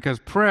prayer, because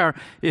prayer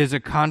is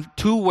a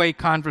two-way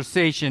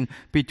conversation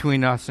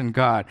between us and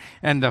God.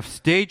 And the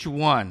stage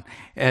 1,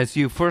 as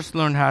you first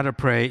learn how to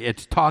pray,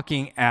 it's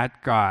talking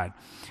at God.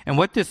 And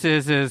what this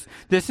is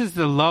this is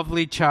the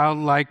lovely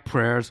childlike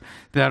prayers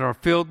that are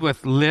filled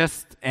with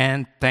lists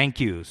and thank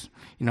yous.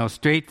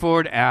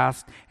 Straightforward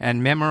ask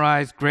and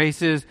memorized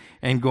graces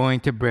and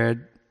going to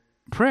bed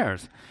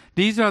prayers.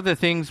 These are the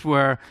things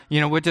where,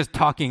 we're just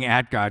talking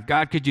at God.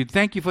 God, could you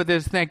thank you for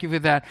this? Thank you for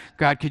that.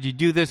 God, could you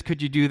do this?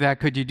 Could you do that?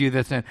 Could you do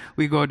this? And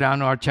we go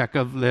down our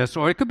checklist list,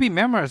 or it could be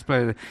memorized,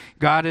 but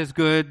God is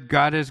good.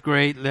 God is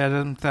great. Let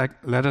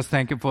us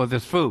thank him for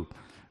this food,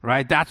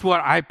 right? That's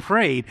what I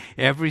prayed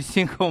every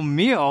single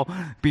meal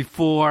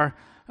before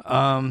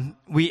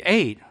we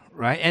ate,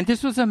 right? And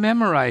this was a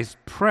memorized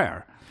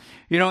prayer.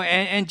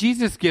 And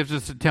Jesus gives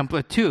us a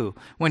template too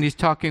when he's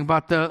talking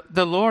about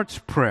the Lord's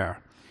Prayer.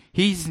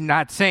 He's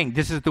not saying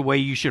this is the way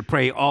you should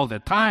pray all the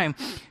time.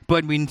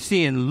 But we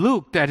see in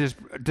Luke that his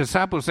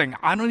disciples saying,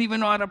 I don't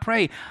even know how to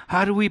pray.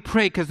 How do we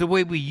pray? Because the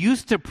way we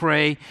used to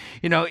pray,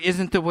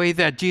 isn't the way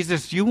that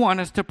Jesus, you want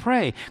us to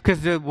pray.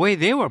 Because the way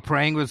they were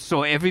praying was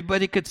so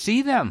everybody could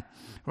see them.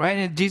 Right?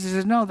 And Jesus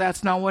says, no,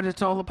 that's not what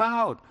it's all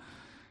about.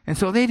 And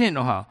so they didn't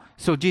know how.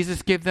 So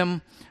Jesus gave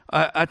them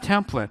a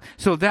template.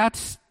 So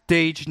that's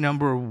stage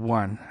number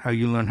 1, how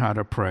you learn how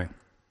to pray.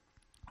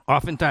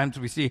 Oftentimes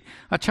we see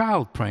a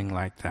child praying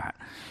like that.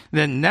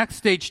 Then next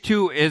stage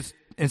 2 is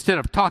instead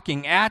of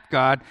talking at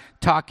God,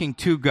 talking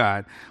to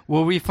God,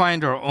 where we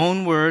find our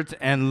own words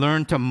and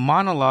learn to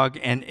monologue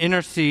and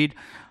intercede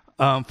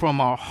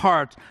from our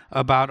heart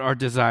about our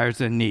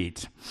desires and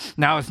needs.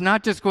 Now, it's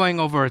not just going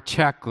over a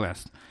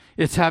checklist.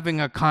 It's having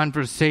a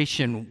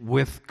conversation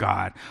with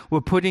God.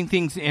 We're putting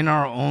things in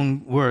our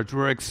own words.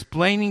 We're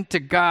explaining to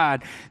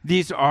God,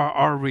 these are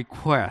our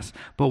requests.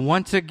 But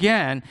once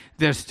again,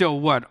 there's still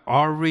what?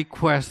 Our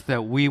requests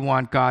that we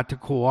want God to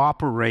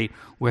cooperate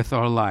with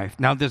our life.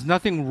 Now, there's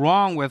nothing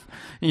wrong with,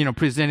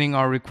 presenting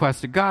our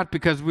requests to God,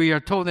 because we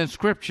are told in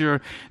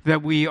Scripture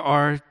that we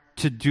are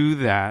to do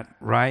that,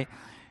 right?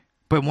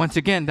 But once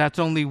again, that's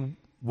only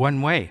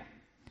one way.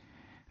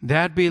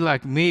 That'd be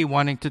like me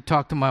wanting to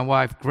talk to my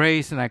wife,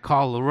 Grace, and I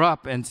call her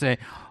up and say,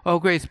 oh,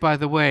 Grace, by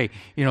the way,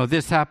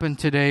 this happened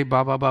today,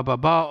 blah, blah, blah, blah,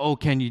 blah. Oh,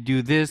 can you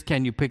do this?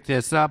 Can you pick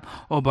this up?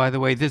 Oh, by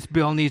the way, this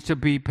bill needs to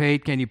be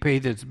paid. Can you pay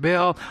this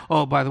bill?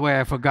 Oh, by the way,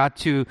 I forgot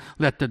to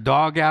let the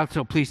dog out,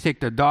 so please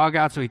take the dog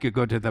out so he could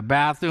go to the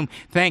bathroom.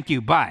 Thank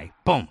you, bye.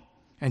 Boom.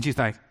 And she's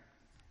like,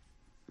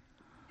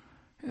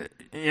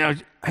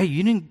 hey,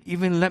 you didn't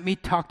even let me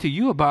talk to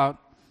you about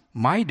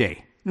my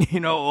day.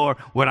 Or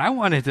what I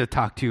wanted to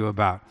talk to you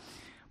about.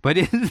 But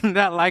isn't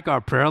that like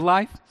our prayer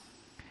life?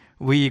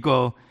 We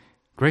go,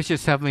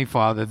 gracious Heavenly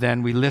Father,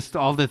 then we list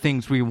all the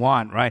things we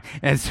want, right?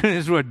 And as soon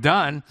as we're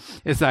done,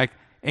 it's like,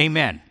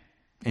 amen.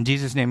 In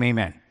Jesus' name,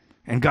 amen.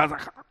 And God's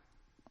like,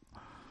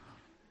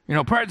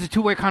 prayer is a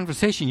two-way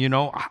conversation,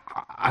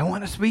 I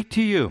want to speak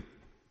to you,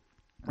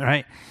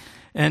 right?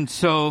 And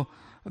so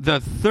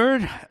the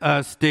third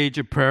stage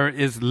of prayer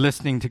is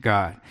listening to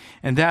God.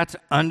 And that's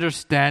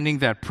understanding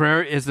that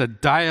prayer is a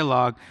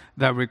dialogue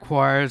that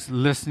requires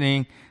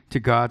listening to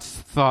God's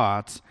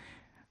thoughts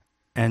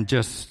and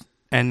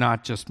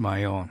not just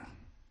my own.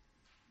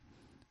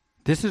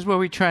 This is where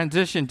we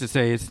transition to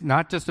say it's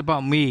not just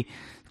about me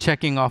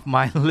checking off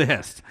my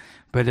list,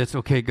 but it's,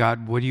 okay,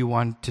 God, what do you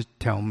want to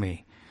tell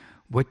me?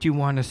 What do you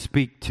want to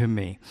speak to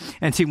me?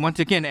 And see, once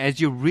again,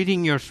 as you're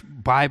reading your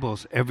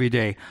Bibles every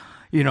day,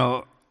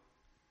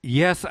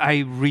 yes, I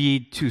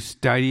read to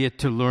study it,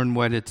 to learn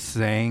what it's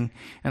saying,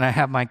 and I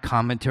have my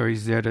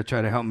commentaries there to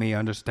try to help me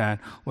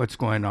understand what's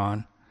going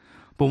on.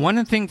 But one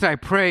of the things I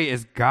pray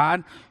is,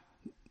 God,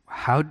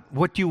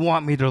 what do you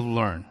want me to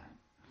learn?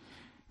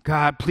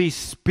 God, please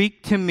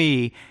speak to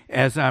me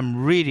as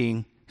I'm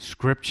reading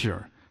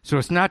Scripture. So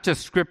it's not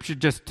just Scripture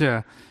just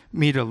to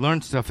me to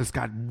learn stuff. It's,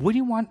 God, what do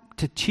you want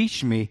to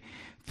teach me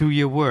through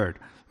your word?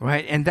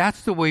 Right? And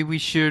that's the way we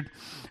should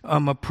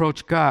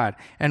approach God.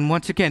 And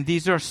once again,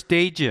 these are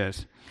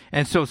stages.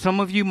 And so some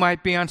of you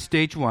might be on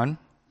stage 1.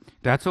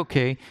 That's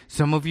okay.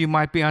 Some of you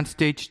might be on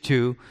stage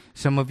 2.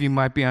 Some of you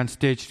might be on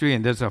stage 3.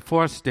 And there's a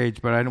 4th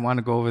stage, but I didn't want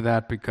to go over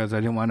that because I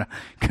didn't want to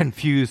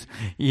confuse,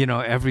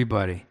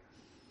 everybody.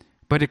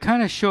 But it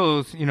kind of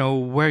shows,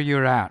 where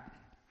you're at.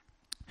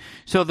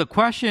 So the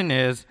question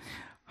is,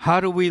 how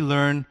do we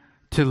learn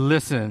to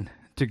listen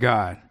to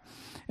God?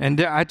 And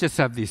I just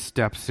have these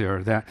steps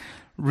here that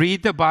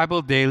read the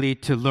Bible daily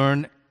to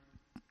learn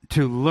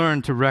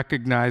to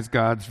recognize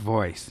God's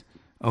voice.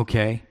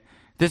 Okay?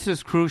 This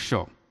is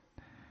crucial.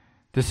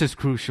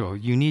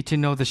 You need to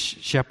know the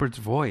shepherd's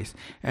voice.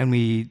 And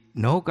we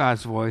know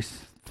God's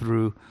voice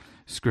through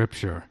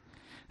Scripture.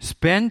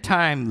 Spend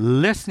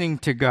time listening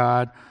to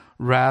God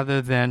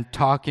rather than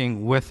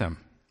talking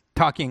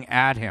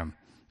at Him.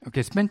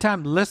 Okay, spend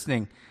time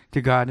listening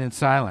to God in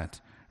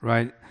silence,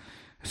 right?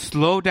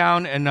 Slow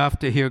down enough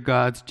to hear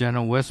God's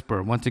gentle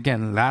whisper. Once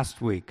again,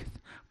 last week,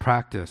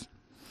 practice.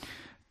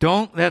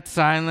 Don't let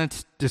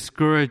silence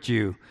discourage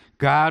you.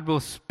 God will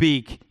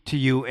speak to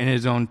you in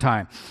His own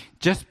time.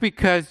 Just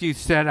because you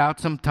set out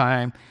some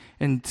time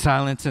in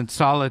silence and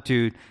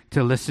solitude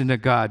to listen to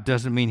God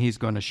doesn't mean He's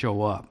going to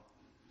show up.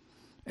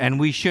 And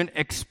we shouldn't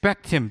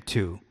expect Him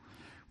to.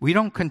 We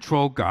don't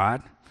control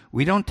God.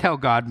 We don't tell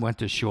God when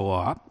to show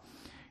up.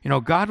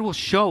 God will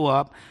show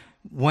up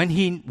when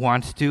He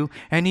wants to,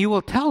 and He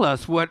will tell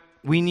us what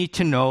we need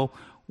to know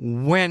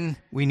when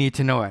we need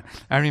to know it.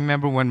 I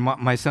remember when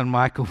my son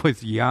Michael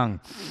was young,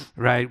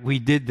 right? We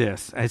did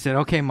this. I said,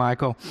 okay,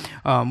 Michael,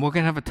 we're going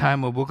to have a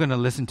time where we're going to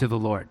listen to the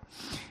Lord.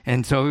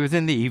 And so it was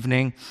in the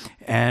evening,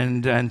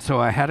 and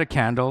so I had a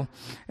candle,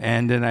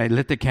 and then I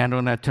lit the candle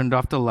and I turned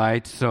off the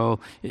lights, so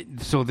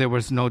there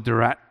was no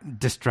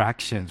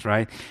distractions,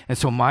 right? And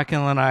so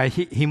Michael and I,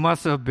 he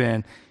must have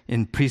been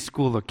in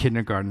preschool or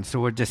kindergarten, so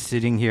we're just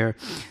sitting here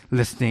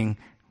listening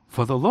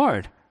for the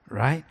Lord,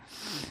 right?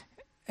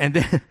 And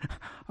then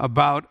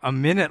about a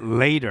minute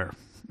later,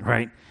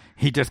 right,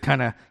 he just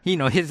kind of,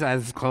 his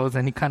eyes is closed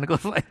and he kind of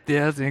goes like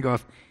this and he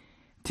goes,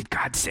 did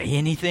God say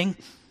anything?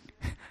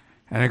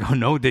 And I go,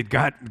 no,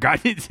 God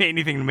didn't say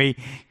anything to me.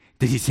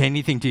 Did he say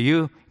anything to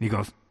you? And he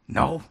goes,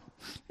 no.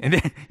 And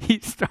then he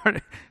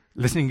started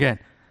listening again.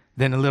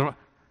 Then a little,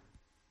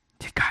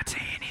 did God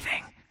say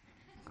anything?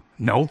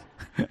 No.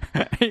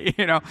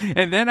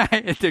 And then I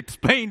had to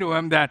explain to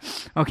him that,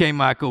 okay,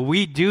 Michael,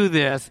 we do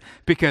this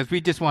because we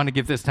just want to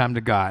give this time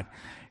to God.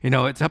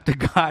 It's up to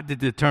God to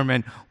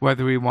determine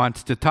whether he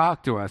wants to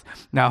talk to us.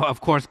 Now, of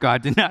course,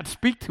 God did not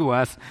speak to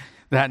us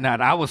that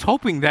night. I was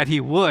hoping that he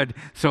would,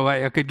 so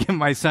I could give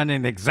my son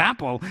an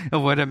example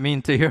of what it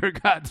means to hear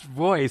God's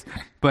voice,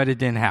 but it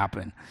didn't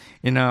happen.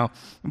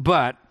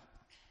 But,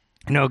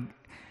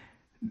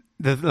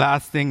 the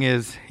last thing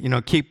is,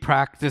 keep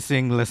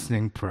practicing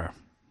listening prayer.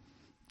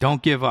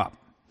 Don't give up.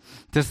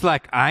 Just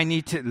like I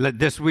need to,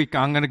 this week,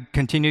 I'm going to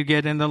continue to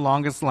get in the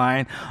longest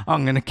line.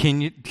 I'm going to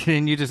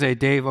continue to say,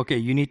 Dave, okay,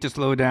 you need to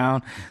slow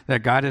down.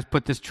 That God has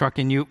put this truck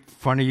in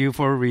front of you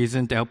for a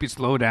reason, to help you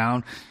slow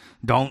down.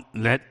 Don't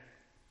let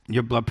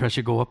your blood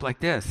pressure go up like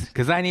this,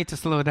 because I need to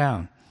slow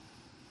down.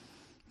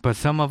 But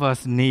some of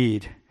us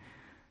need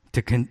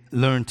to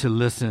learn to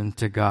listen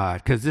to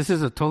God, because this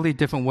is a totally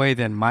different way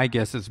than my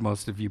guess is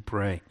most of you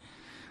pray.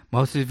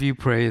 Most of you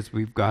pray as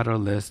we've got our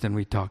list and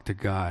we talk to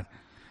God.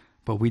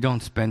 But we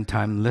don't spend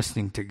time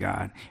listening to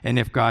God. And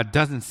if God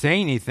doesn't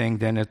say anything,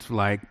 then it's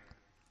like,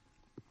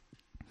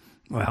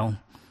 well,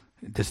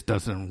 this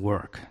doesn't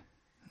work.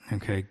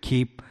 Okay,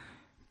 keep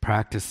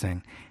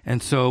practicing.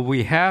 And so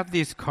we have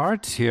these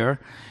cards here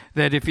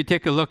that if you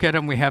take a look at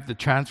them, we have the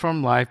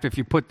Transform Life. If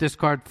you put this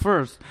card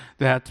first,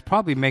 that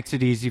probably makes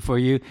it easy for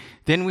you.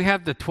 Then we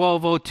have the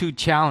 12:02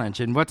 challenge.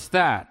 And what's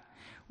that?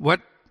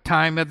 What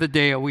time of the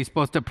day are we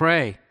supposed to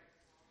pray?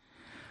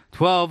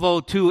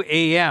 12:02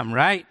 a.m.,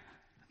 right?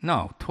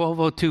 No,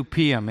 12:02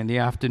 p.m. in the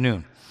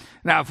afternoon.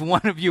 Now, if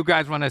one of you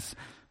guys want to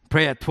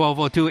pray at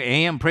 12:02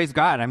 a.m., praise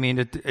God. I mean,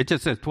 it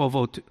just says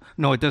 12:02.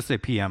 No, it does say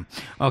p.m.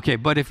 Okay,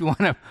 but if you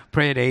want to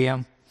pray at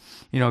a.m.,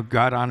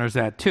 God honors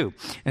that too.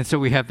 And so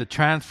we have the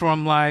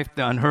Transform Life,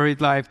 the Unhurried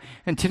Life,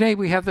 and today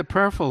we have the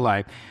Prayerful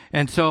Life.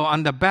 And so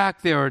on the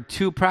back, there are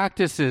 2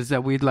 practices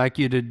that we'd like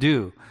you to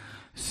do.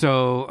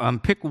 So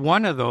pick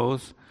one of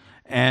those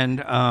and,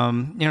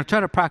 try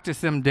to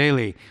practice them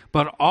daily.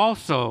 But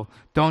also,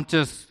 don't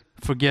just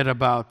forget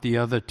about the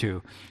other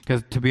 2.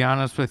 Because to be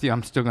honest with you,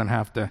 I'm still going to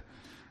have to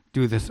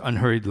do this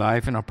Unhurried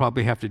Life, and I'll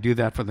probably have to do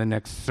that for the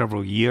next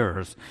several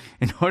years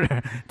in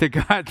order to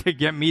God to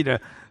get me to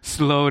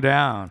slow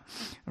down,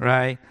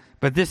 right?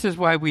 But this is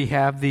why we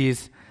have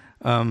these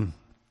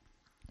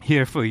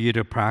here for you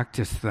to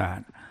practice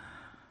that.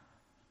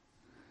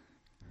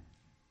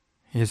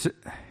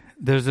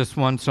 There's this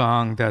one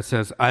song that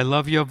says, I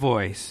love your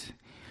voice.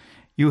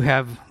 You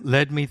have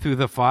led me through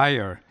the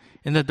fire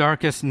in the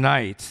darkest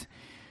nights.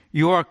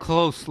 You are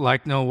close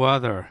like no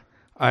other.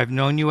 I've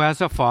known you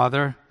as a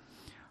father.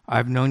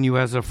 I've known you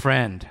as a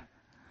friend.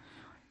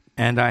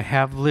 And I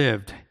have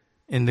lived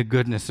in the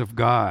goodness of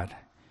God.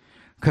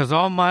 Because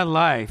all my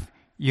life,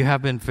 you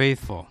have been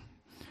faithful.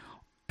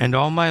 And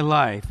all my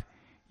life,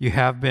 you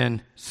have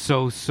been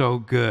so, so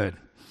good.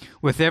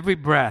 With every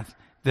breath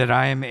that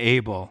I am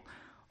able,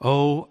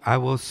 oh, I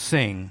will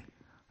sing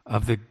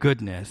of the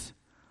goodness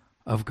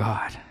of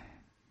God.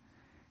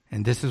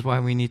 And this is why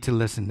we need to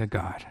listen to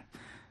God.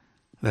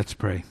 Let's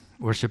pray.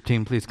 Worship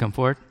team, please come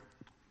forward.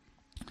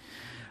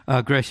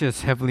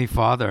 Gracious Heavenly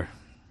Father,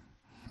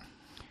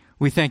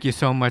 we thank you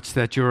so much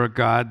that you're a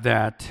God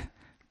that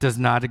does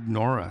not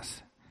ignore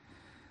us,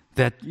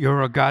 that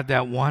you're a God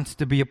that wants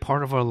to be a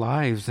part of our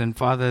lives, and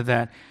Father,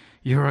 that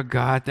you're a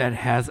God that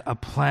has a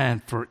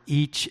plan for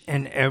each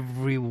and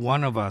every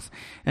one of us.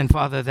 And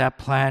Father, that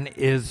plan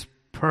is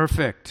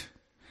perfect.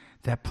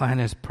 That plan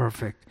is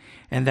perfect,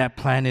 and that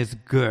plan is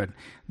good.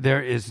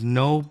 There is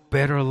no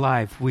better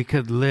life we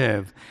could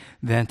live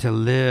than to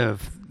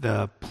live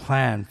the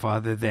plan,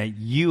 Father, that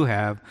you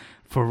have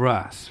for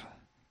us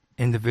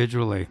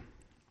individually.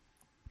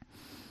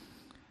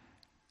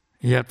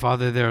 Yet,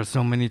 Father, there are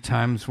so many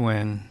times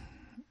when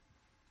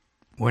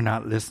we're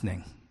not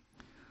listening,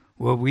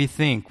 where we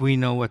think we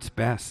know what's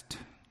best,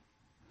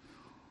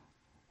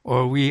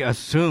 or we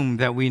assume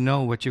that we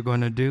know what you're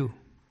going to do.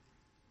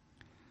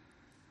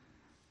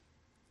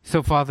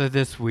 So, Father,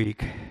 this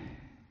week,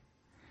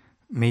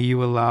 may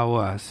you allow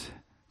us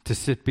to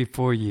sit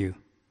before you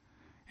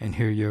and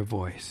hear your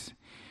voice.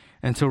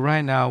 And so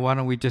right now, why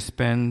don't we just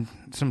spend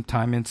some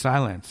time in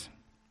silence?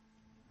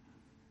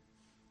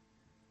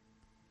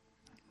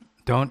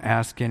 Don't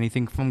ask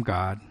anything from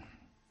God.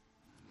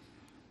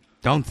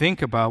 Don't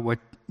think about what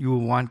you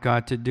want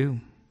God to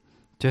do.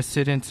 Just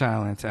sit in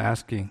silence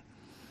asking,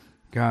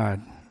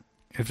 God,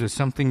 if there's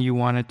something you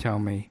want to tell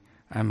me,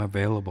 I'm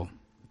available.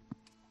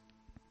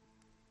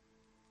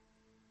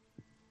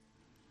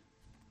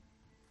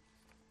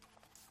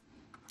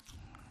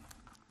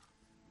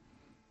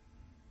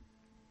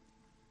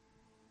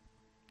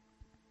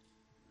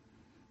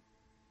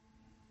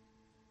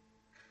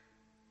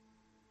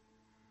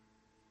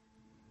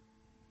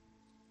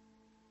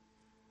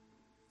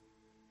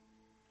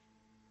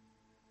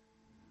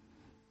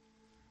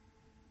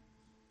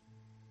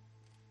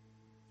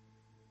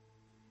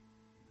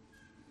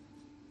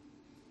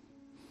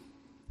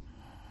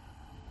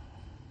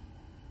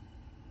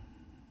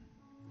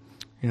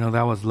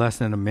 That was less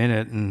than a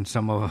minute, and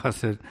some of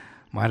us, it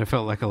might have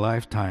felt like a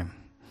lifetime.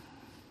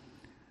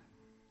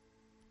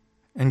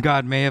 And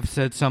God may have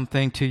said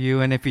something to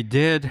you, and if He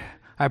did,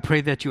 I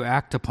pray that you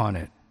act upon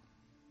it.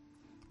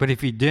 But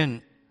if He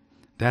didn't,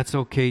 that's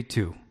okay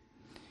too.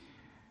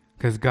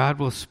 Because God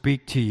will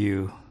speak to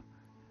you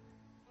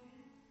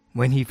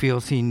when He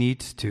feels He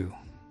needs to.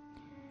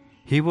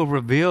 He will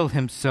reveal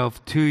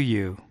Himself to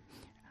you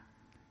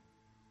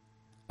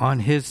on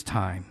His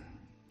time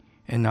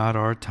and not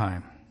our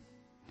time.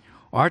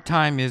 Our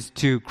time is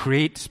to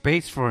create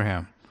space for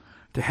Him,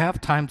 to have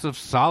times of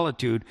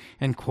solitude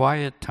and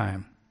quiet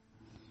time.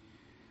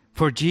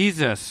 For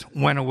Jesus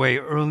went away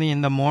early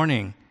in the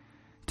morning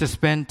to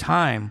spend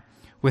time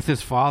with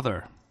His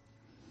Father.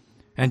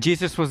 And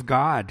Jesus was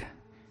God.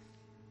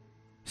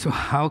 So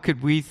how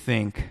could we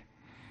think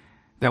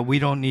that we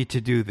don't need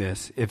to do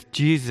this if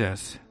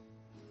Jesus,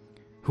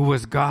 who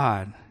was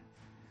God,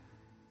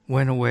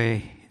 went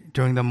away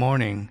during the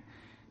morning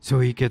so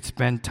He could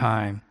spend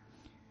time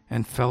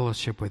and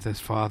fellowship with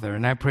His Father?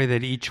 And I pray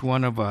that each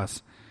one of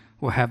us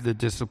will have the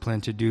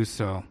discipline to do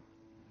so.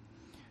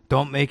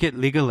 Don't make it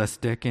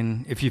legalistic,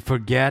 and if you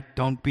forget,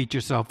 don't beat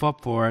yourself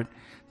up for it.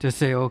 Just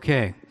say,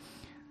 okay,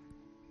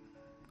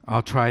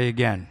 I'll try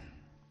again.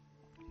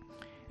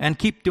 And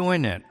keep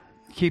doing it.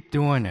 Keep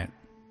doing it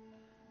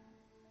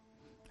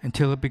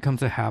until it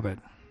becomes a habit.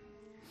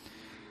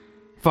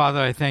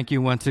 Father, I thank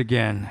You once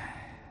again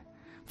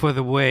for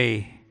the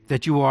way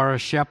that You are a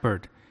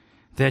shepherd,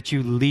 that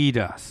You lead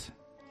us.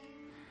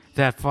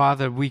 That,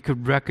 Father, we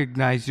could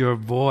recognize Your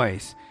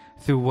voice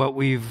through what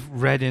we've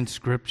read in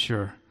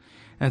Scripture.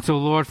 And so,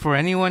 Lord, for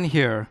anyone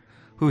here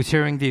who's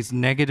hearing these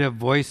negative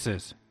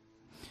voices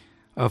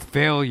of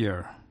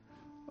failure,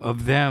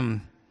 of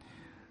them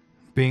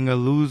being a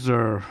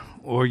loser,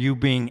 or You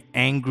being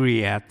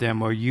angry at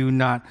them, or You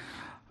not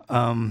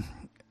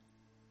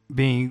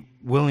being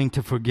willing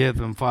to forgive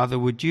them, Father,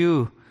 would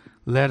You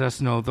let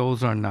us know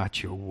those are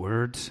not Your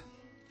words,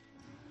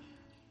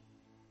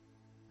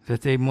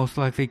 that they most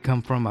likely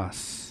come from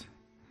us.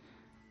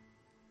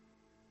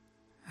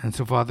 And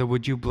so, Father,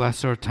 would You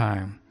bless our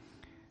time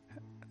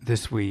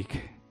this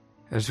week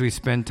as we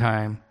spend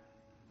time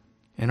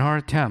in our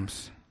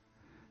attempts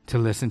to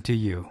listen to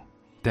You,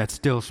 that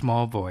still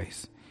small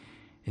voice.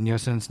 In Your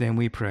Son's name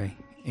we pray.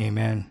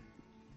 Amen.